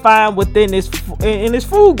well defined within this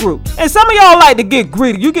food group. And some of y'all like to get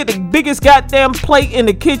greedy. You get the biggest goddamn plate in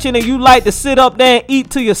the kitchen and you like to sit up there and eat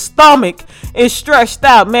till your stomach is stretched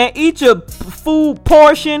out, man. Eat your food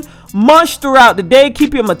portion, munch throughout the day,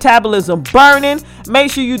 keep your metabolism burning.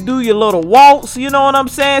 Make sure you do your little walks, you know what I'm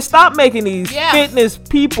saying? Stop making these fitness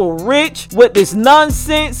people rich with this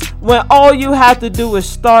nonsense when all you have to do is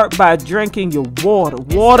start by drinking your water.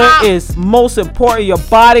 Water is most important. Your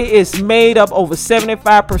body is made up over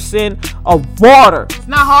 75% of water. It's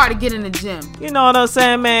not hard to get in the gym. You know what I'm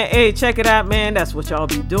saying, man? Hey, check it out, man. That's what y'all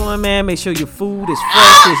be doing, man. Make sure your food is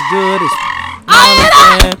fresh, it's good, it's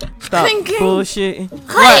stop bullshitting.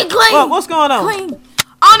 Clean. What's going on? Clean.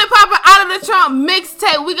 On the Papa Out of the Trunk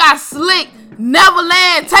mixtape, we got Slick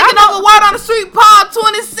Neverland taking over Word on the Street Pod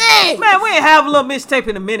 26. Man, we ain't have a little mixtape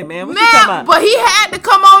in a minute, man. What you talking about? But he had to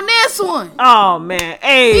come on this one. Oh, man.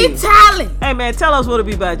 Hey. He talent. Hey, man, tell us what it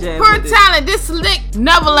be about, Jazz. Per talent, this Slick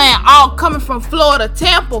Neverland, all coming from Florida,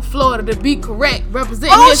 Tampa, Florida, to be correct.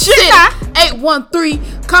 Representing his city. 813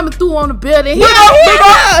 coming through on the building. He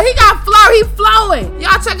got flow. He flowing.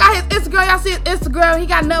 Y'all check out his Instagram. Y'all see his Instagram. Instagram. He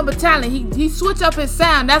got nothing but talent. He switch up his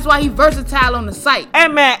sound. That's why he versatile on the site. Hey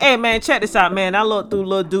man, check this out, man. I look through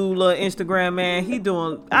little Instagram, man. He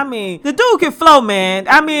doing. I mean, the dude can flow, man.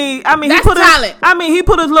 I mean, that's he put talent. he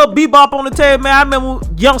put his little bebop on the table, man. I remember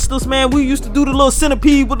youngsters, man. We used to do the little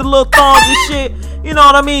centipede with the little thongs and shit. You know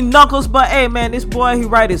what I mean? Knuckles. But hey, man, this boy, he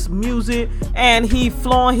write his music and he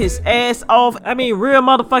flowing his ass off. I mean, real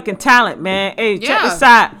motherfucking talent, man. Hey, check this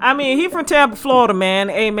out. I mean, he from Tampa, Florida, man.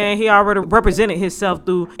 Hey, man, he already represented himself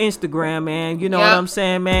through Instagram, man. You know what I'm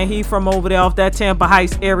saying, man? He from over there off that Tampa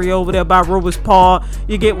Heights area over there by Roberts Park.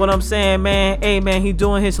 You get what I'm saying, man? Hey, man, he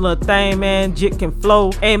doing his little thing, man. Jit can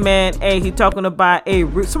flow. Hey, man, hey, he talking about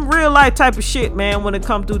some real life type of shit, man, when it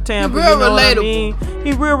come through Tampa. Real you know relatable. What I mean?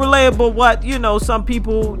 He real relatable what, you know, some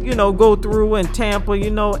people, you know, go through in Tampa, you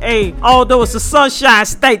know. Hey, although it's a sunshine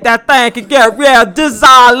state, that thing can get real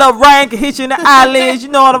desire, little rain can hit you in the eyelids, you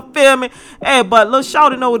know what I'm feeling? Hey, but little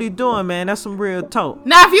shawty know what he doing, man. That's some real talk.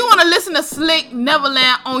 Now, if you want to listen to Slick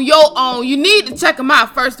Neverland on your own, you need to check him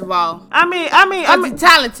out first of all. I mean, he's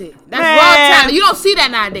talented. That's man, raw talent. You don't see that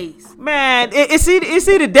nowadays. Man, it's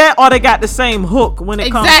either that or they got the same hook when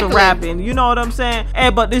it comes to rapping. You know what I'm saying? Hey,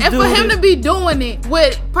 but this and dude, for him to be doing it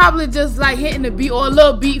with probably just like hitting the beat or a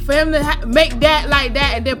little beat, for him to make that like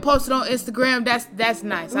that and then post it on Instagram, that's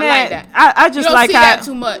nice. Man, I like that. I just you don't like see how that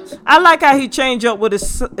too much. I like how he changed up with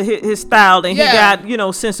his style and he got, you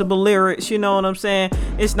know, sensible lyrics. You know what I'm saying?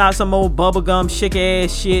 It's not some old bubblegum chick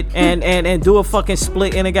ass shit and do a fucking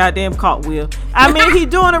split in a goddamn cartwheel. I mean, he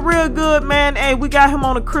doing it real good, man. Hey, we got him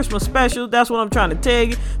on a Christmas special. That's what I'm trying to tell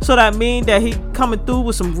you. So that mean that he coming through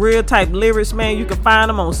with some real type lyrics, man. You can find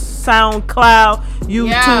him on SoundCloud,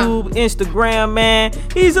 YouTube, Instagram, man.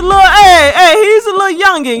 He's a little, he's a little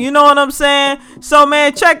youngin', you know what I'm saying? So,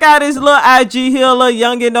 man, check out his little IG here, little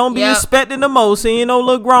youngin'. Don't be expecting the most. And, you know,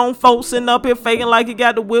 little grown folks sitting up here faking like he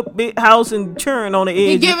got the whip big house and churn on the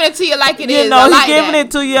edge. He giving it to you like it is. You know, he giving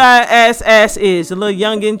it to you as is. A little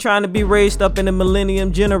youngin' trying to be raised up in the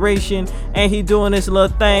millennium generation. And he doing this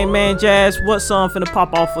little thing, man. Jazz, what song finna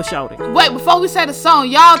pop off for shouting? Wait, before we say the song,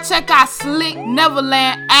 y'all check out Slick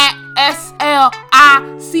Neverland at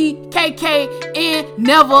SLICKKN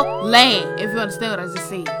Neverland. If you understand what I just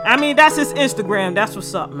said. I mean, that's his Instagram. That's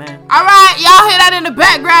what's up, man. Alright, y'all hear that in the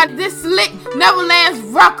background. This Slick Neverland's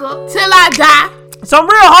rocker Till I Die. Some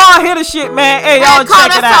real hard hitter shit, man. Hey, y'all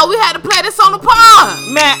check it out. We had to play this on the pod.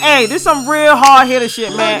 Man, hey, this some real hard hitter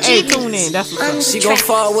shit, man. Hey, tune in. That's what's up. She gon'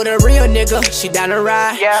 fall with a real nigga. She down to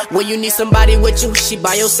ride. Yeah. When you need somebody with you, she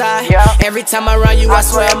by your side. Yeah. Every time I run you, I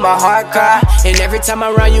swear my heart cry. And every time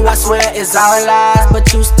I run you, I swear it's all lies.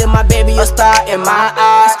 But you still my baby, a star in my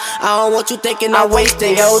eyes. I don't want you thinking I'm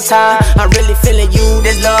wasting your time. I'm really feeling you.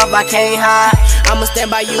 This love I can't hide. I'ma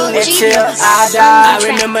stand by you until I die. I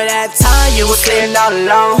remember that time you was sitting all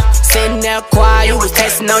alone, sitting there quiet, you was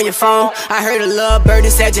texting on your phone. I heard a love bird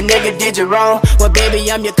and said your nigga did you wrong. Well,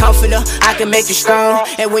 baby, I'm your comforter, I can make you strong.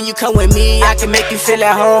 And when you come with me, I can make you feel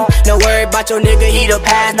at home. Don't worry about your nigga, he the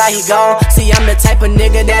past, now he gone. See, I'm the type of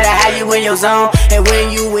nigga that'll have you in your zone. And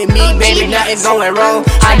when you with me, baby, nothing's going wrong.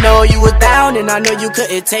 I know you was down and I know you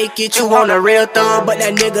couldn't take it. You want a real thug, but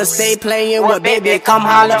that nigga stay playing. Well, baby, come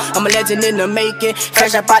holler, I'm a legend in the making.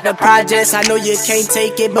 Fresh up out the projects, I know you can't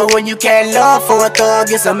take it. But when you can't love for a thug,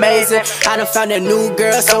 it's amazing. I done found a new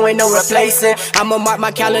girl, so ain't no replacing. I'ma mark my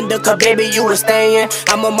calendar, cause baby, you was staying.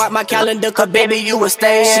 I'ma mark my calendar, cause baby, you was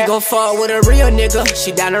staying. She gon' fall with a real nigga,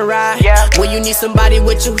 she down to ride. Yeah. When you need somebody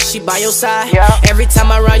with you, she by your side. Yeah. Every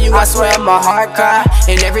time I run you, I swear my heart cry.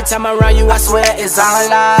 And every time I run you, I swear it's all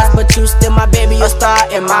lies. But you still my baby, a star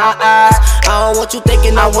in my eyes. I don't want you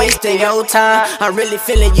thinking I'm wasting your time. I'm really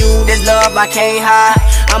feeling you, this love I can't hide.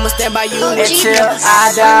 I'ma stand by you until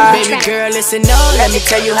I die. Baby girl, listen up, let me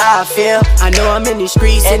tell you how I feel. I know I'm in these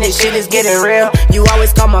streets and this shit is getting real. You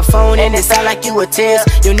always call my phone and it sound like you a tears.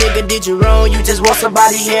 Your nigga did you wrong, you just want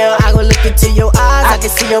somebody here. I go look into your eyes, I can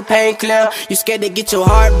see your pain clear. You scared to get your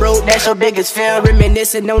heart broke, that's your biggest fear.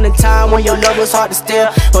 Reminiscing on the time when your love was hard to steal.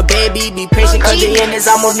 But baby, be patient cause the end is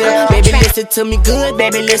almost near. Baby, listen to me good,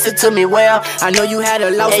 baby, listen to me well. I know you had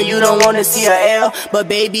a loss and you don't wanna see a L. But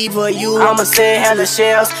baby, for you, I'ma send hella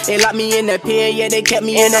shells. They locked me in that pen, yeah, they kept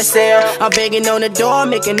me in that cell. I'm begging on the door,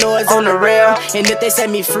 making noise on the rail. And if they set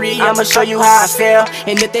me free, I'ma show you how I feel.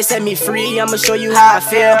 And if they set me free, I'ma show you how I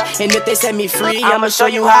feel. And if they set me free, I'ma show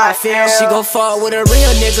you how I feel. She gon' fall with a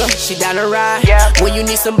real nigga, she down to ride. Yeah. When you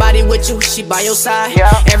need somebody with you, she by your side.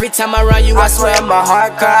 Yeah. Every time I run you, I swear my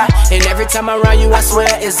heart cry. And every time I run you, I swear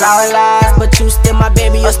it's all lies. But you still my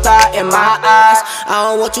baby, a star in my eyes. I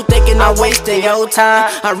don't want you thinking I'm wasting your time.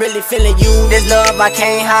 I'm really feeling you, this love I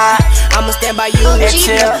can't hide. I'ma stand by you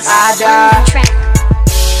until I die.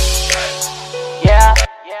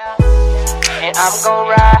 I'm gon'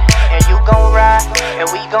 ride, and you gon' ride, and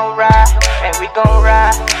we gon' ride, and we gon'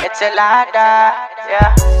 ride until I die,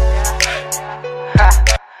 yeah.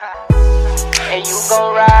 And you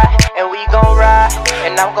gon' ride, and we gon' ride,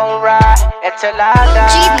 and I'm gon' ride until I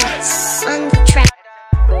die. G-Beats on the track.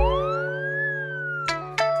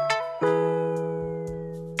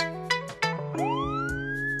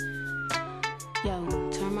 Yo,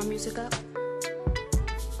 turn my music up.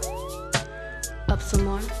 Up some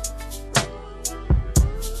more.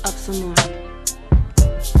 Up some more.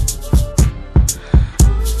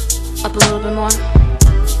 Up a little bit more.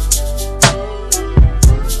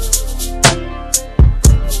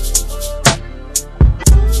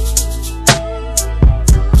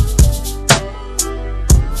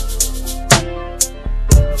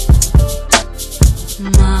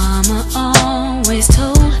 Mama always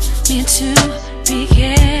told me to be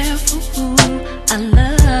careful who I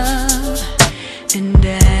love, and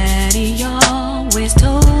Daddy always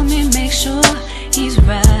told me make sure he's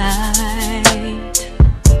right.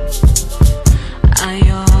 I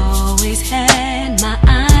always had my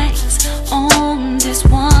eyes on this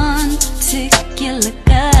one particular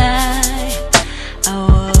guy. I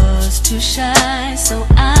was too shy, so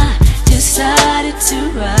I decided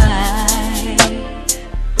to write.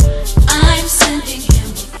 I'm sending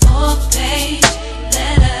him a 4-page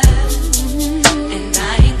letter, and I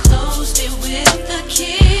enclosed it with a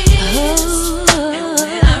kiss. And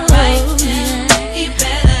when I write him, he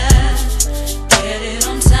better get it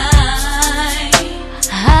on time.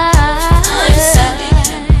 I'm sending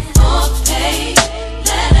him a 4-page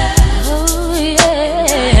letter,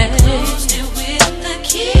 and I enclosed it with a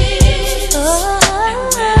kiss. And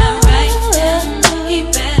when I write him, he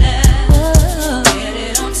better get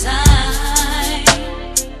it on time.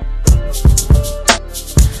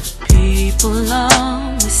 People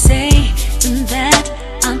always say that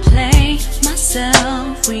I play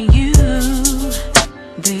myself with you.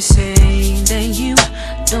 They say that you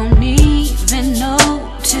don't even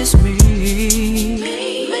notice me.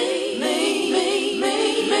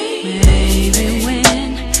 Maybe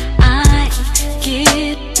when I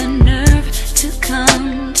get the nerve to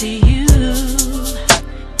come to you,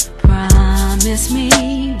 promise me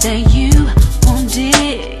that you won't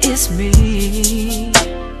diss me.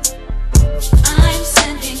 I'm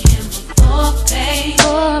sending him a 4-page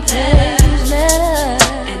letter,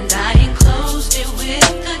 and I enclosed it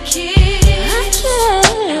with a kiss.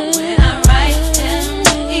 And when I write him,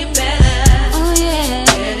 he better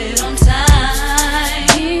get it on time.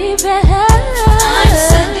 I'm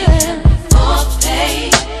sending him a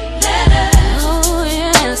 4-page letter,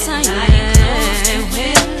 and I enclosed it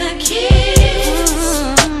with a kiss.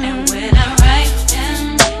 And when I write him,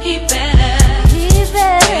 he better get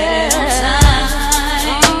it on time.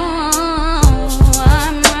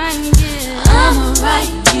 I'ma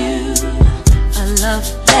write you a love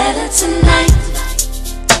letter tonight.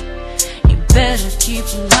 You better keep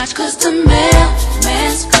watch, 'cause the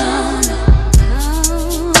mailman's coming.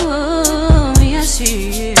 Oh, yes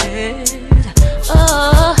he is.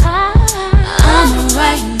 Oh, I'ma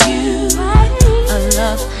write you a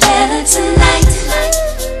love letter tonight.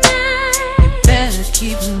 You better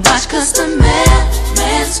keep watch, 'cause the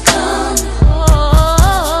mailman's coming.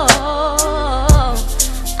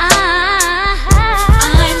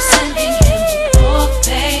 I'm sending him a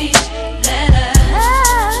 4-page letter,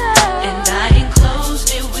 and I enclosed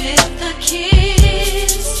it with a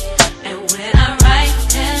kiss. And when I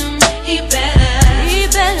write him, he better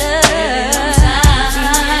get it on time.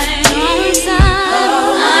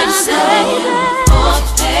 I'm sending him a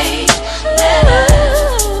 4-page letter,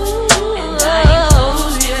 and I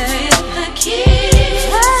enclosed it with a kiss. And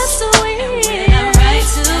when I write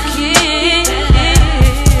to kiss,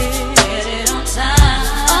 get it on time.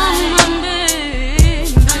 I'm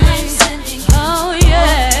sending him a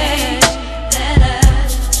 4-page letter,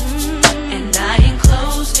 and I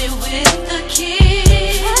enclosed it with a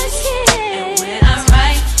kiss. And when I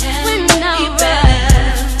write him, he better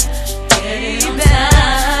get it on time.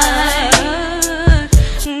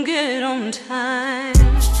 Get on time.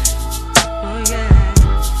 Oh yeah.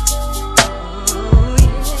 Oh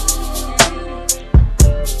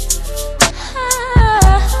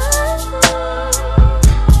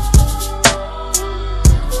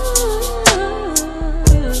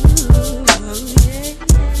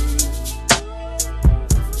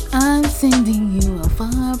I'm sending you a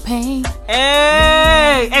 4-page.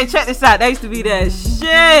 Hey, check this out. That used to be that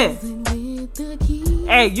shit.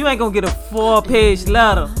 Hey, you ain't gonna get a 4-page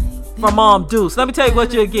letter from Mom Deuce. Let me tell you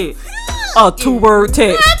what you'll get. A 2-word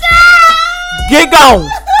text. Get gone.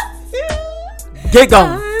 Get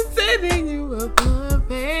gone. I'm sending you a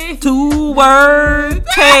 4-page 2-word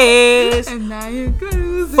test And now you're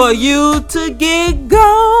crazy. for you to get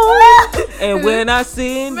gone. And when I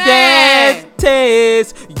send Man. that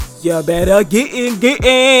test, you better get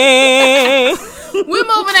in. We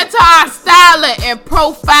moving into our styling and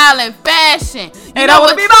profiling fashion. Hey, that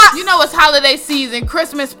would be my- You know it's holiday season,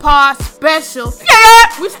 Christmas party special.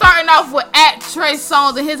 Yeah. We starting off with Trey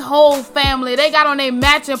Songz and his whole family. They got on their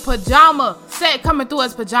matching pajama set coming through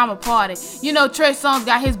his pajama party. You know Trey Songz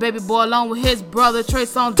got his baby boy along with his brother. Trey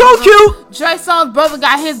Songz cute. Trey Songz brother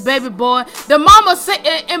got his baby boy. The mama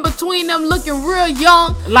sitting in between them looking real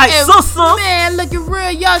young. Like and, sister. Man, looking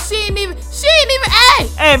real young. She ain't even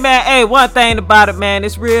age. Hey man, hey, one thing about it, man,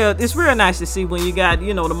 it's real nice to see when you got,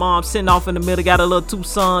 you know, the mom sitting off in the middle, got a little 2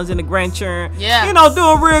 sons and the grandchildren. Yeah. You know,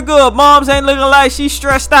 doing real good. Moms ain't looking like she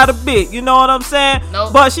stressed out a bit, you know what I'm saying?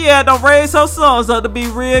 Nope. But she had to raise her sons up to be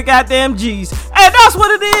real goddamn G's. Hey, that's what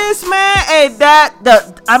it is, man. Hey,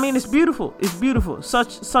 I mean, it's beautiful. It's beautiful.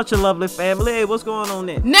 Such a lovely family. Hey, what's going on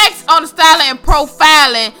there? Next on the styling and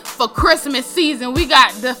profiling for Christmas season, we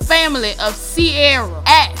got the family of Sierra.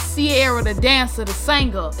 At Sierra, the dancer, the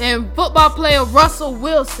singer, and football player Russell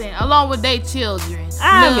Wilson, along with their children.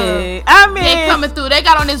 I mean, they coming through. They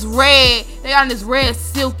got on this red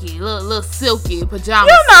silky, little silky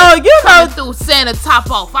pajamas. You know, coming through, Santa top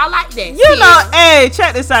off. I like that. You know, hey,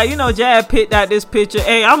 check this out. You know, Jad picked out this picture.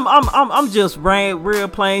 Hey, I'm just real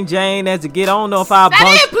plain Jane as to get. I don't know if I that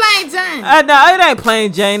ain't plain Jane. No, it ain't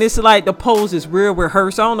plain Jane. It's like the pose is real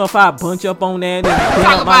rehearsed. I don't know if I bunch up on that.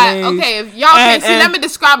 Talk about it. Okay, if y'all can't see, let me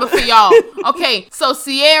describe it for y'all. Okay, so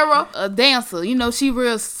Sierra, a dancer, you know, she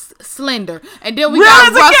real slender, and then we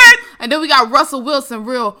got Russell Wilson,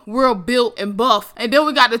 real built and buff, and then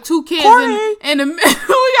we got the 2 kids in the middle.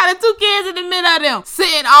 We got the 2 kids in the middle of them,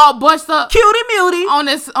 sitting all bunched up, cutie mutie, on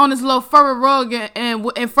this little furry rug and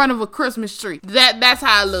in front of a Christmas tree. That's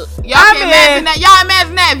how it look. Y'all can imagine that. Y'all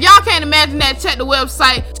imagine that. If y'all can't imagine that, check the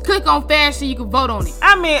website, click on fashion, you can vote on it.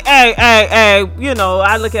 I mean, hey, you know,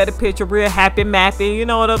 I look at the picture, real happy mappy. You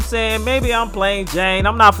know what I'm saying? Maybe I'm plain Jane.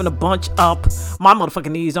 I'm not finna bunch up my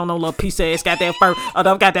motherfucking knees on no little piece of ass, got that fur,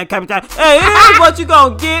 I've got that cabbage. Hey, it is what you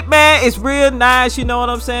gonna get, man. It's real nice, you know what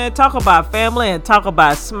I'm saying? Talk about family and talk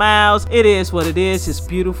about smiles. It is what it is. It's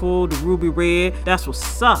beautiful. The ruby red. That's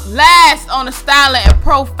what's up. Last on the styling and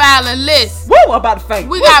profiling list. Woo, about the face.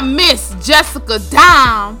 We got Miss Jessica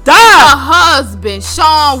Dime. Dime. Her husband,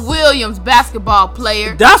 Sean Williams, basketball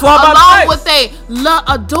player. That's what I'm about to say. Along with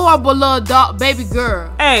a adorable little baby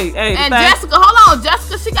girl. Hey. And Jessica, hold on.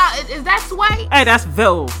 Jessica, she got, is that suede? Hey, that's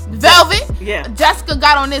velvet. Yeah. Jessica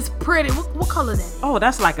got on this pretty, what color that is? Oh,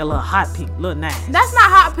 that's like a little hot pink, little nice. That's not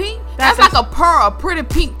hot pink. That's like a pearl, a pretty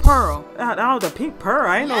pink pearl. Oh, the pink pearl.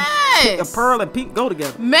 I ain't know a pearl and pink go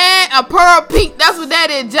together. Man, a pearl pink. That's what that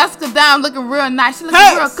is. Jessica Dime looking real nice. She looking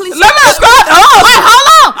real clean. Let me describe the husband. Wait, hold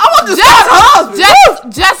on. I want to describe the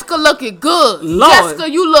husband. Jessica looking good. Lord. Jessica,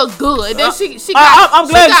 you look good. And then she got. I'm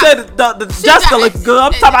glad you said the Jessica looking good.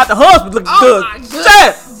 I'm talking about the husband looking good. My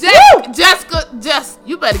goodness. Jessica,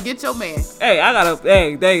 you better get your man. Hey, I gotta.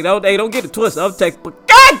 Hey, they don't get it twisted. I'm taking. But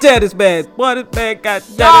goddamn, this man. Boy, this man got.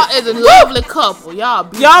 Y'all is a lovely couple. Y'all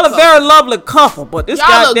a very lovely couple. But this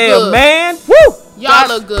goddamn man. Woo. Y'all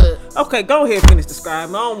look good. Okay, go ahead, finish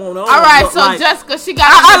describing. I don't want to. All right, so like, Jessica, she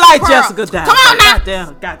got. I like Jessica Dime. Come on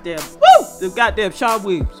now. Goddamn. Woo. The goddamn Sean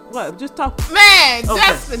Williams. What? Just talk. Man,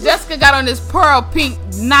 okay. Jessica got on this pearl pink,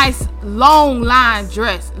 nice long line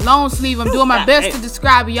dress, long sleeve. I'm doing my best to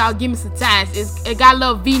describe it. Y'all give me some time. It got a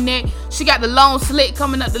little V-neck. She got the long slit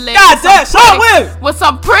coming up the leg. Goddamn, Sean Williams. With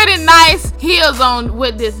some pretty nice heels on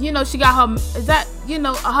with this. You know, she got her. Is that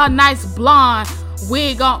her nice blonde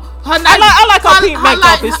wig on? Her nice, I like her pink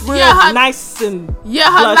makeup. It's real nice and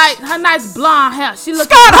her nice blonde hair. She looks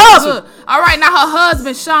good. All right, now her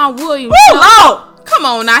husband Sean Williams. Woo, Lord. Come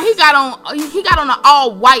on now, he got on an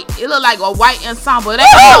all white. It looked like a white ensemble. It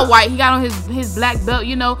ain't all white. He got on his black belt,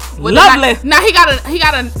 you know. Lovely. Now he got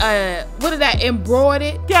a what is that,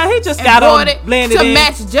 embroidered? Yeah, he just got on blended to in.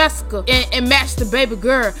 match Jessica and match the baby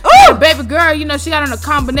girl. The baby girl, you know, she got on a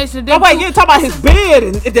combination of them. Oh wait, you ain't talking about his beard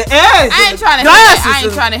and the edge. I ain't trying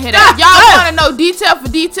to hit that. Y'all want to know detail for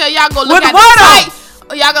detail? Y'all go look at the site.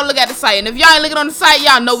 Y'all gotta look at the site, and if y'all ain't looking on the site,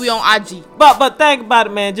 y'all know we on IG. But think about it,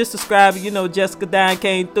 man. Just describe it. You know, Jessica Dime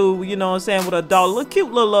came through. You know what I'm saying, with her daughter, little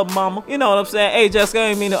cute little mama. You know what I'm saying? Hey, Jessica, I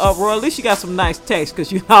ain't mean to uproar. At least she got some nice taste,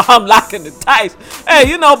 cause you know I'm liking the taste. Hey,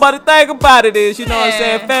 you know, but the thing about it is, you know what I'm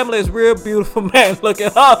saying, family is real beautiful, man. Look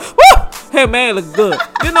at her. Woo! Hey, man, look good.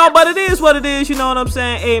 You know, but it is what it is, you know what I'm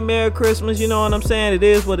saying? Hey, Merry Christmas, you know what I'm saying? It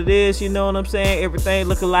is what it is, you know what I'm saying? Everything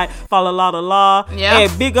looking like follow law the law. Yeah. Hey,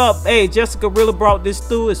 big up. Hey, Jessica really brought this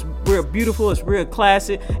through. It's real beautiful. It's real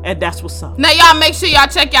classy. And that's what's up. Now, y'all make sure y'all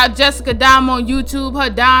check out Jessica Dime on YouTube. Her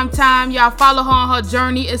Dime Time. Y'all follow her on her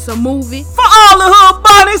journey. It's a movie. For all the hood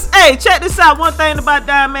bunnies, hey, check this out. One thing about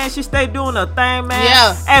Dime, man, she stayed doing her thing, man.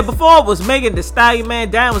 Yeah. Hey, before it was Megan Thee Stallion, man,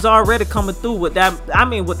 Dime was already coming through with that. I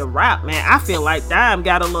mean, with the rap, man. I feel like Dime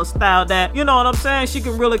got a little style that, you know what I'm saying? She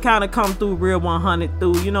can really kind of come through real 100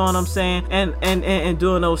 through, you know what I'm saying? And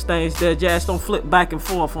doing those things that just don't flip back and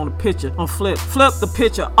forth on the picture. Don't flip the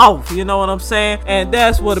picture off, you know what I'm saying? And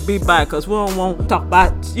that's what it be by, because we don't want to talk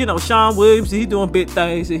about, you know, Sean Williams. He doing big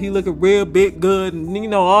things and he looking real big good and, you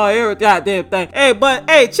know, all every goddamn thing. Hey, but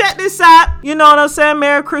hey, check this out. You know what I'm saying?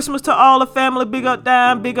 Merry Christmas to all the family. Big up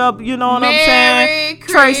Dime. Big up, you know what I'm saying?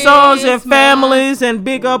 Trey Songz and families, and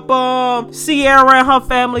big up Sierra and her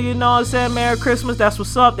family, you know what I'm saying? Merry Christmas. That's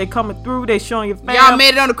what's up. They coming through. They showing your family. Y'all made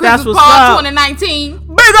it on the Christmas Paul 2019.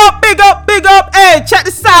 Big up, big up, big up. Hey, check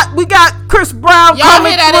this out. We got Chris Brown y'all coming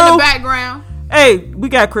hear that through. in the background. Hey, we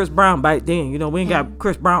got Chris Brown back then. You know, we ain't got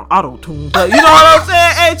Chris Brown auto-tune. But you know what I'm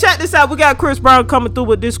saying? Hey, check this out. We got Chris Brown coming through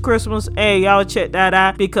with this Christmas. Hey, y'all check that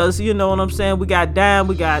out. Because, you know what I'm saying? We got Dime,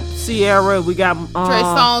 we got Sierra, we got Trey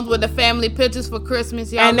Songz with the family pictures for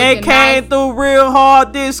Christmas. Y'all and they came through real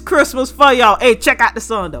hard this Christmas for y'all. Hey, check out the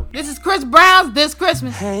song, though. This is Chris Brown's This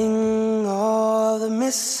Christmas. Hang all the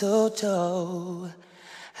mistletoe.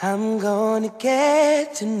 I'm gonna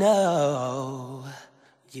get to know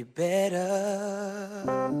you better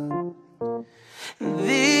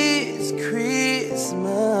this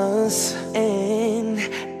Christmas. And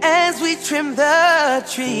as we trim the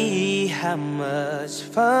tree, how much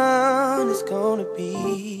fun it's gonna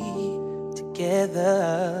be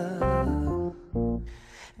together.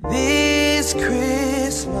 This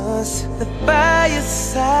Christmas, the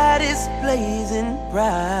fireside is blazing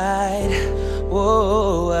bright.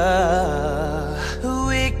 Whoa,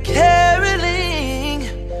 we're caroling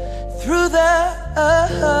through the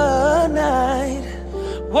night.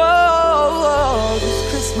 Whoa, this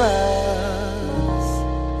Christmas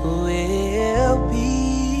will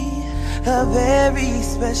be a very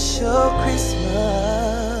special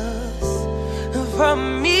Christmas for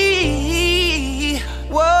me.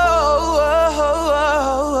 Whoa,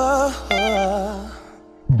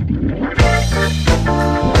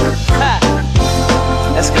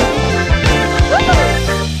 let's go.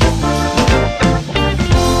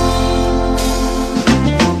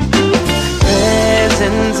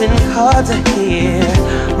 Presents and cards are here.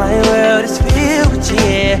 My world is filled with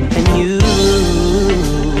cheer and you.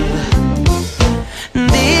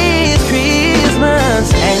 This Christmas,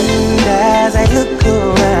 and as I look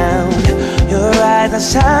around, your eyes are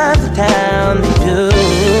shine for town. They do.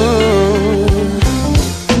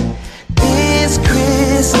 This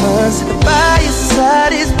Christmas, the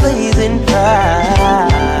fireside is blazing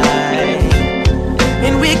bright,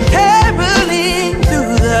 and we're caroling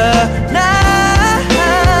through the night.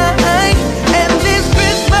 And this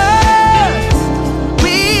Christmas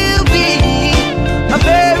will be a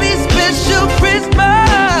very special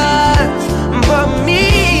Christmas for me.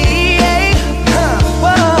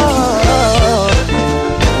 Whoa.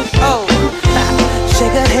 Oh,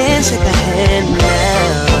 shake a hand now.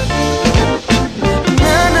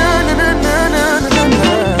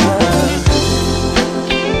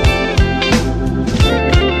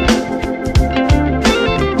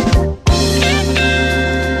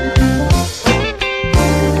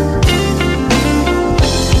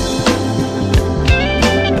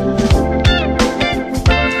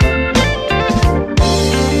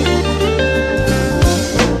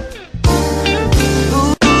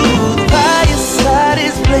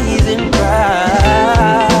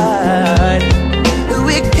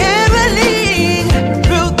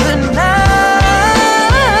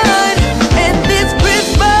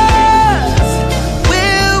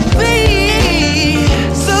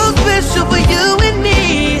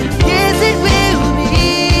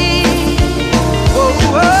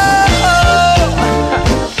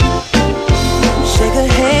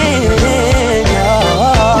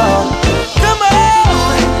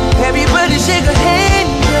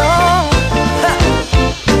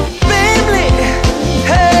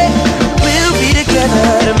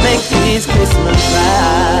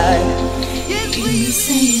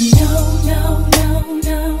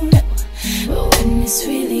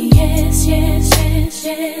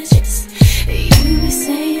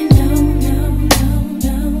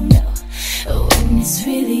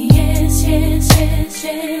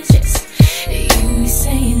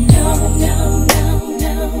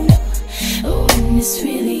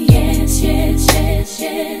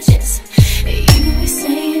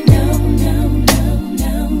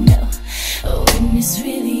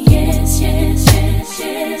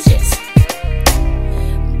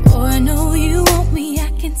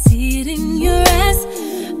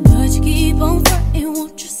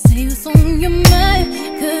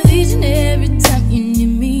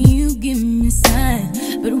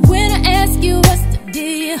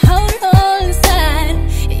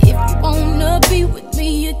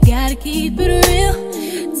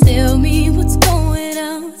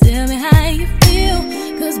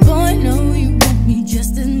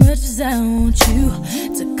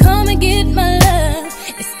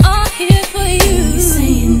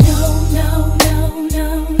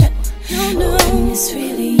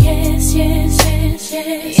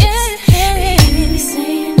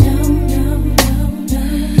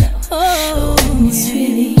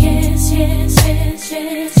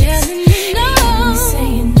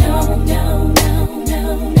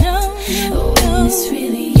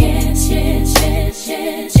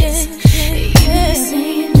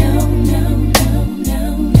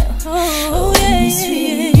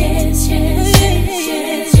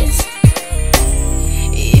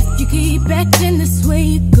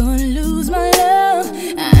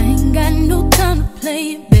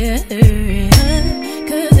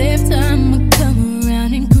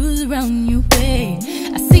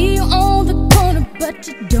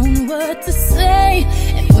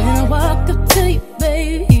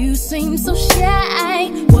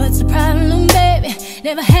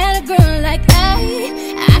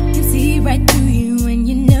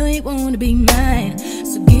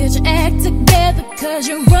 together, cause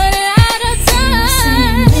you're running out of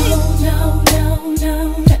time. No, no,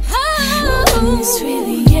 no, no. Oh, it's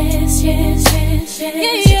really yes, yes, yes,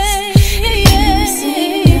 yes.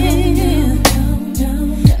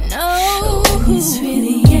 It's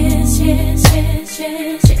really yes, yes, yes,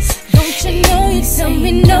 yes, yes. Don't you know you tell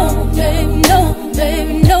me no, baby, no,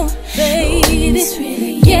 baby, no, baby. It's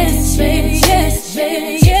really yes, baby, yes,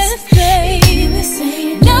 baby, yes, baby.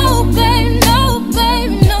 Say no, baby, no,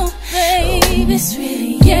 baby, no, baby. It's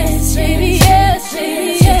really yes, baby, yes,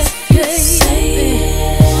 baby, yes, baby. Say it.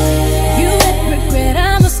 You won't regret, I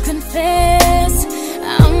must confess.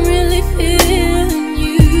 I'm really feeling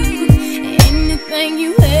you. Anything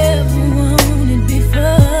you ever wanted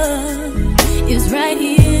before is right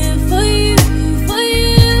here for you, for you.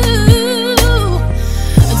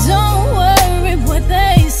 Don't worry what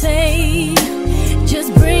they say,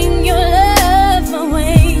 just bring your love my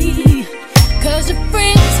way. Cause your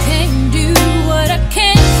friends can't do what I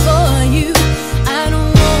can for you. I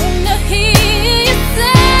don't wanna hear you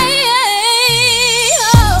say,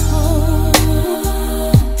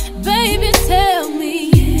 oh, baby, tell me,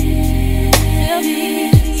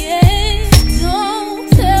 yeah. Don't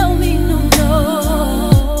tell me no, no.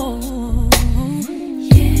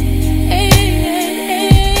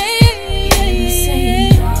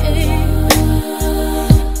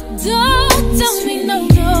 Don't tell me no,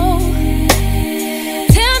 no.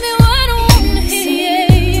 Tell me what I wanna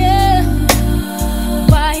hear.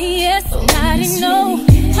 Why yes, I didn't know.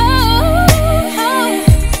 Oh,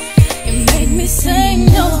 you make me say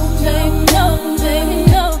no, baby, no, baby,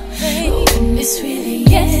 no, baby. It's really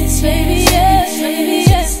yes, baby, yes, baby,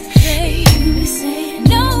 yes, baby. Say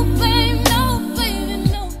no, baby, no, baby,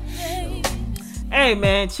 no, baby. Hey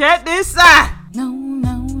man, check this out. No,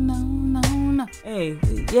 no, no, no, no. Hey,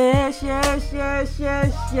 yes, yes, yes,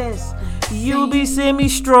 yes, yes. You be seeing me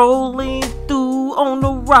strolling through on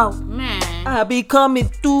the route. Man. I be coming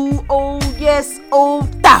through, oh yes, oh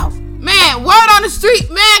thou. Man, word on the street,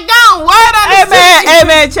 man, gone. Word on the street. Hey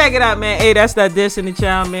man, check it out, man. Hey, that's that Destiny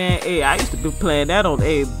Child, man. Hey, I used to be playing that on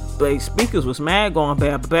speakers was mad going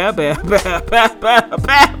bam, bam, bam, bam, bam, bam,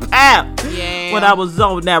 bam, bam. Yeah. When I was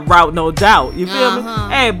on that route, no doubt. You feel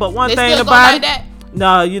me? Hey, but one They thing still go about like it. that?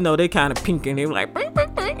 No, you know, they kind of pinking. They were like, bing,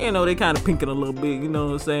 bing, bing. You know, they kind of pinking a little bit. You know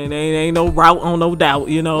what I'm saying? They ain't no route on no doubt.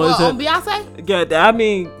 You know, Well, it's on Beyonce? Yeah, I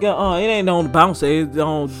mean, it ain't on bounce. It's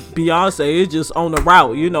on Beyonce. It's just on the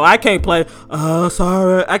route. You know, I can't play.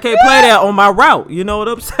 Sorry, I can't play that on my route. You know what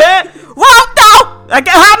I'm saying? Route doubt. I can't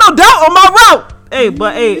have no doubt on my route. Hey,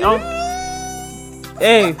 but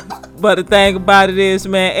hey, but the thing about it is,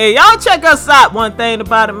 man, hey, y'all check us out. One thing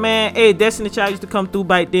about it, man, hey, Destiny Child used to come through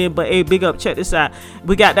back then, but hey, big up, check this out.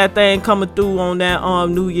 We got that thing coming through on that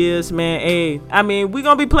New Year's, man. Hey, I mean, we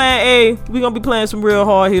gonna be playing some real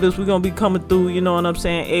hard hitters. We gonna be coming through, you know what I'm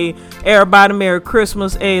saying? Hey, everybody, Merry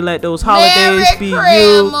Christmas. Hey, let those holidays be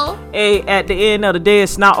you. Hey, at the end of the day,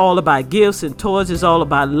 it's not all about gifts and toys. It's all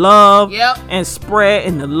about love and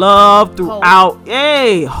spreading the love throughout.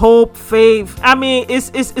 Hey, hope, faith. I mean,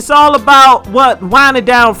 it's all about what winding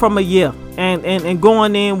down from a year and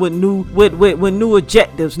going in with new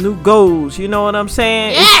objectives, new goals. You know what I'm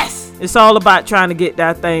saying? Yes. It's all about trying to get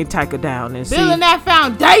that thing tackled down and building that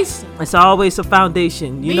foundation. It's always a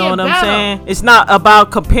foundation. You know what I'm better. saying? It's not about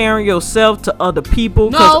comparing yourself to other people,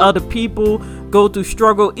 because other people go through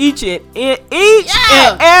struggle. Each and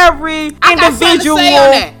every individual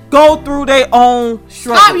go through their own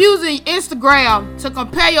struggle. Stop using Instagram to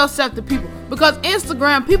compare yourself to people, because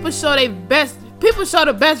Instagram, people show the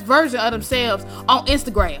best version of themselves on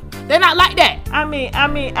Instagram. They're not like that. I mean,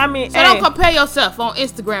 so don't compare yourself on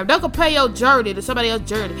Instagram. Don't compare your journey to somebody else's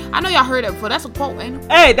journey. I know y'all heard that before. That's a quote, ain't it?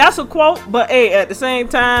 Hey, that's a quote, but hey, at the same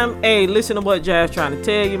time, hey, listen to what Jazz trying to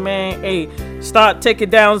tell you, man. Hey, start taking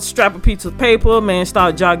down, strap a piece of paper, man.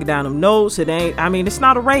 Start jogging down them notes. It's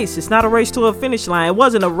not a race. It's not a race to a finish line. It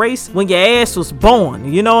wasn't a race when your ass was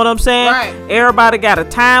born. You know what I'm saying? Right. Everybody got a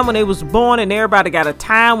time when they was born, and everybody got a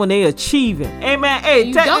time when they achieving. Hey, man. Hey,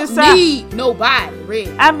 you check don't this out. need nobody,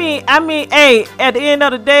 really. I mean, hey, at the end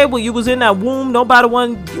of the day, when you was in that womb, nobody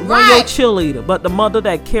wasn't your cheerleader, but the mother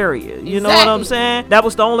that carried you. You know what I'm saying? That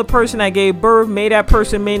was the only person that gave birth. That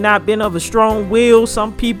person may not been of a strong will.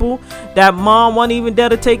 Some people, that mom wasn't even there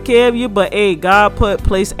to take care of you, but hey, God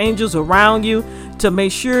placed angels around you to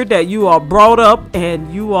make sure that you are brought up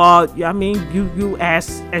and you are, you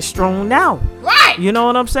as strong now. Right. You know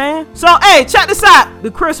what I'm saying? So, hey, check this out.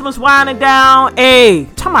 The Christmas winding down. Hey,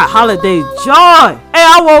 talking about holiday joy. Hey,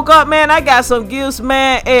 I woke up, man. I got some gifts,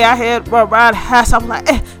 man. Hey, I had around the house. I'm like,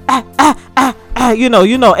 you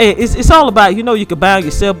know, hey, it's all about, you can buy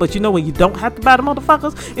yourself, but when you don't have to buy the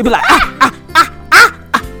motherfuckers, it be like,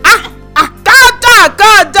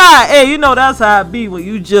 die. Hey, you know that's how it be when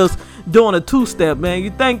you just doing a two-step, man. You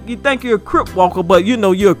think you're a crip walker, but you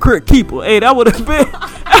know you're a crip keeper. Hey, that would have been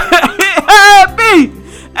me.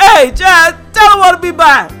 Hey, John, tell them what to be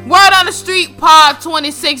by. Word on the Street Pod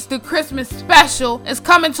 26, the Christmas special, is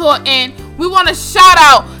coming to an end. We want to shout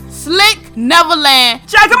out Slick Neverland.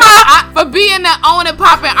 Check him out for being the On and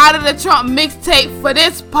Popping Out of the Trunk mixtape for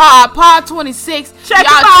this pod 26. Check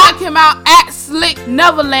him out at Slick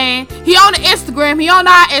Neverland. He on the Instagram. He on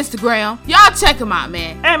our Instagram. Y'all check him out,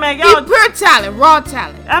 man. Hey, man, y'all. He pure talent, raw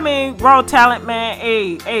talent. I mean, raw talent, man.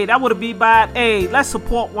 Hey, that would be by. Hey, let's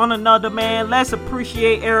support one another, man. Let's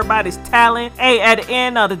appreciate everybody's talent. Hey, at the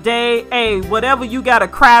end of the day, hey, whatever you got a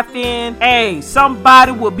craft in, hey,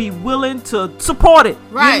 somebody will be willing to support it.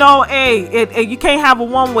 Right. You know, hey, you can't have a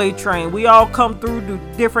one-way train. We all come through the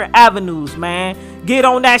different avenues, man. Get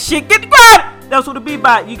on that shit. Get the grab. That's what it be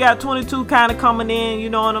about. You got 22 kind of coming in, you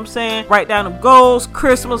know what I'm saying? Write down them goals.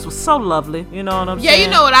 Christmas was so lovely, you know what I'm saying? Yeah,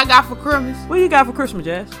 you know what I got for Christmas? What you got for Christmas,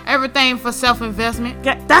 Jazz? Everything for self-investment.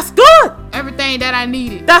 Yeah, that's good. Everything that I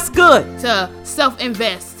needed. That's good. To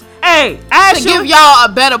self-invest. Hey, to give y'all a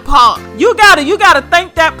better part. You gotta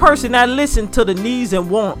thank that person that listened to the needs and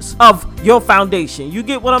wants of your foundation. You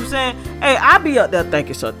get what I'm saying? Hey, I be up there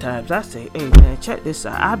thinking sometimes. I say, hey man, check this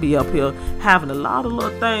out. I be up here having a lot of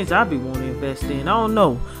little things I be wanting to invest in. I don't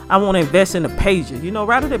know. I want to invest in a pager. You know,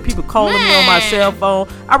 rather than people calling me on my cell phone,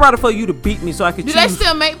 I'd rather for you to beat me so I could choose. Do they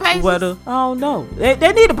still make pagers? I don't know. They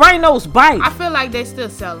need to bring those bites. I feel like they still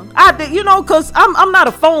sell them. You know, because I'm not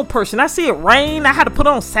a phone person. I see it rain. I had to put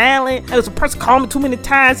on silent. There's a person called me too many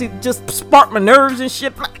times. It just sparked my nerves and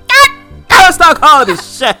shit. Like, gotta stop calling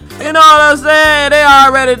this shit. You know what I'm saying? They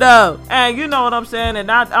already know. And you know what I'm saying?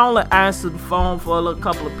 And I only answer the phone for a little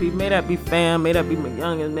couple of people. May that be fam, may that be my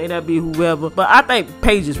youngins, may that be whoever. But I think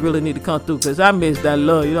pages really need to come through because I miss that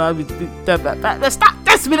love. You know, I be stop.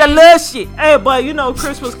 That's me that love shit. Hey, but you know,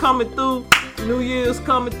 Christmas coming through. New Year's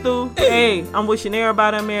coming through. Hey, I'm wishing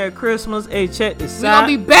everybody a Merry Christmas. Hey, check this out.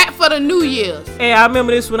 We gonna be back for the New Year's. Hey, I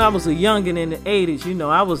remember this when I was a youngin' in the 80s. You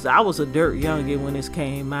know, I was a dirt youngin' when this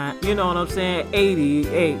came out. You know what I'm saying? 80,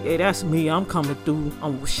 hey, that's me. I'm coming through.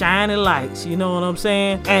 I'm shining lights. You know what I'm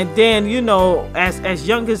saying? And then, you know, as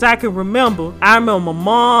young as I can remember, I remember my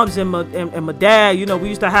moms and my dad. You know, we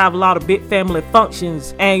used to have a lot of big family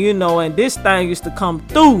functions, and you know, and this thing used to come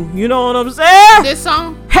through. You know what I'm saying? This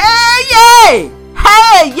song. Hey, yay!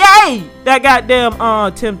 Hey, yay! That goddamn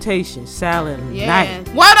Temptation, Silent Night.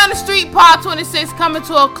 Word on the Street Pod 26 coming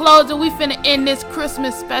to a close, and we finna end this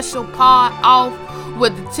Christmas special pod off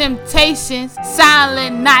with the Temptations,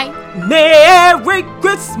 Silent Night. Merry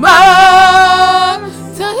Christmas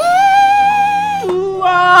to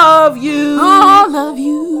all of you. All of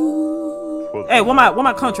you. Hey, what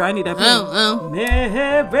my country? I need that.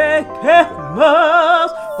 Merry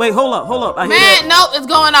Christmas. Wait, hold up. I hear that. Nope, it's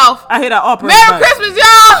going off. I hear that opera. Merry Christmas,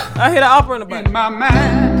 y'all. I hear that opera in the back. In my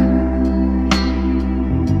mind,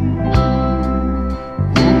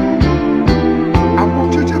 I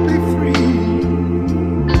want you to be free.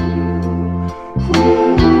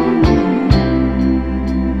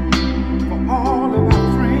 For all of our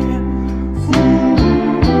friends,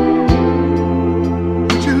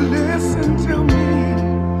 would you listen to me?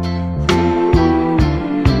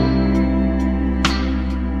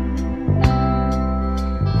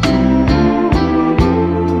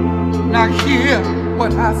 Now hear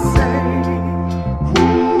what I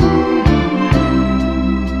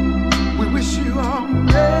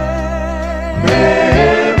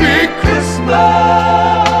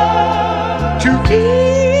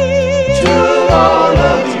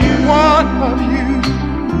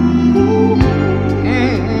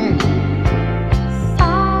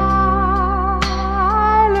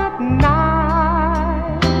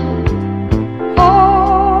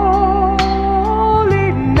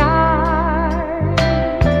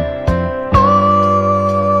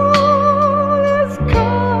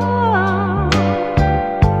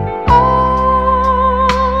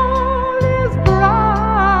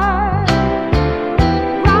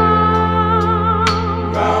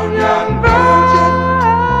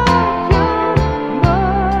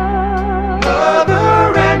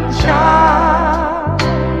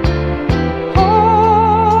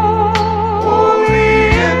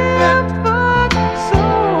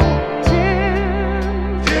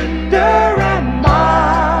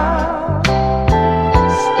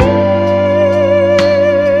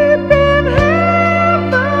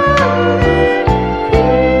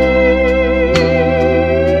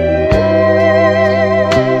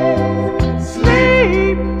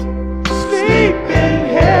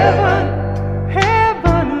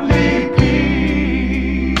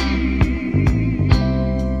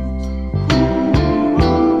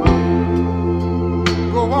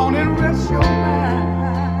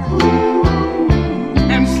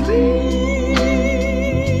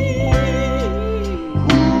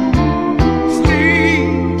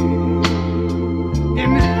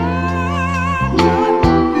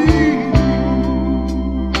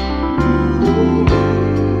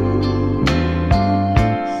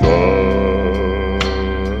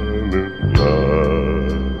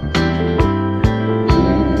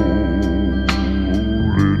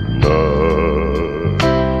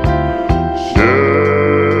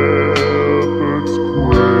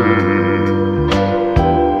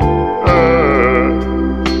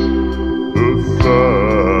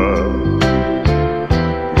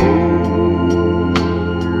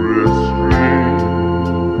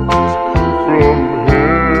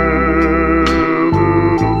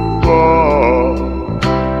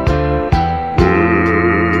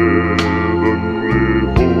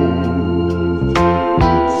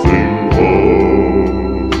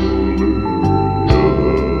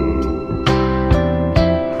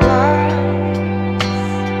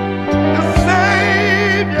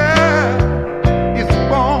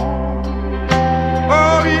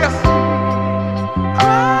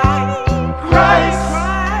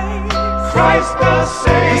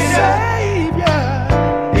Savior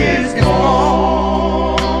is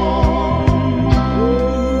born.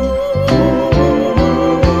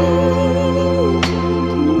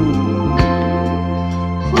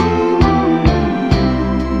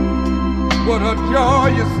 What a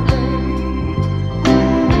joyous day.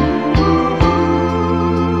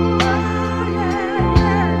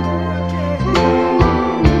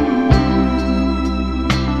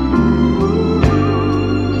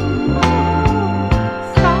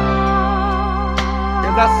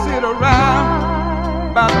 As I sit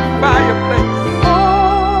around by the fireplace,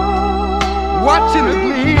 watching a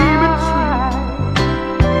gleaming tree.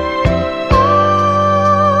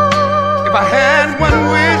 If I had one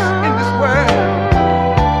wish in this world,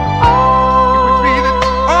 it would be that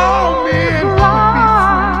all men would be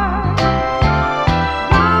free.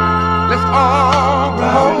 Let's all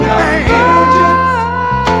hold hands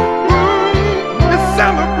and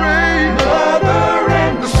celebrate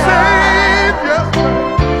the Savior's birth.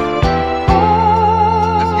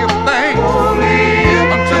 Let's give thanks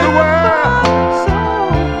unto the world.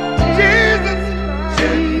 Jesus,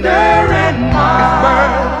 tender and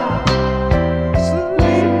mild.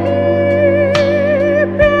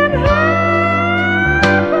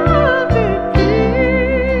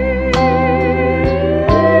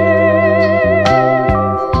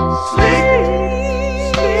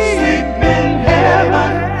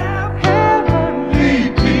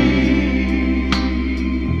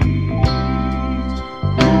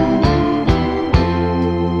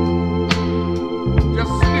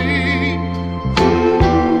 Just sleep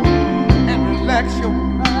and relax your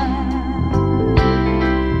mind.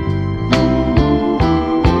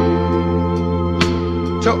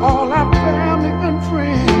 To all our family and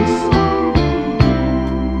friends,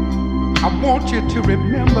 I want you to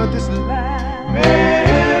remember this line.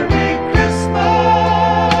 Merry Christmas.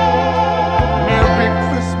 Merry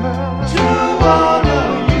Christmas to all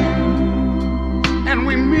of you. And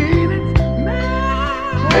we mean it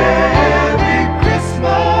now. Merry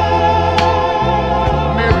Christmas.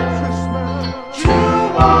 Merry Christmas to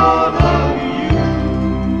all of you.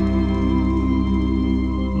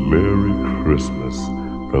 Merry Christmas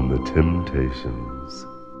from the Temptations.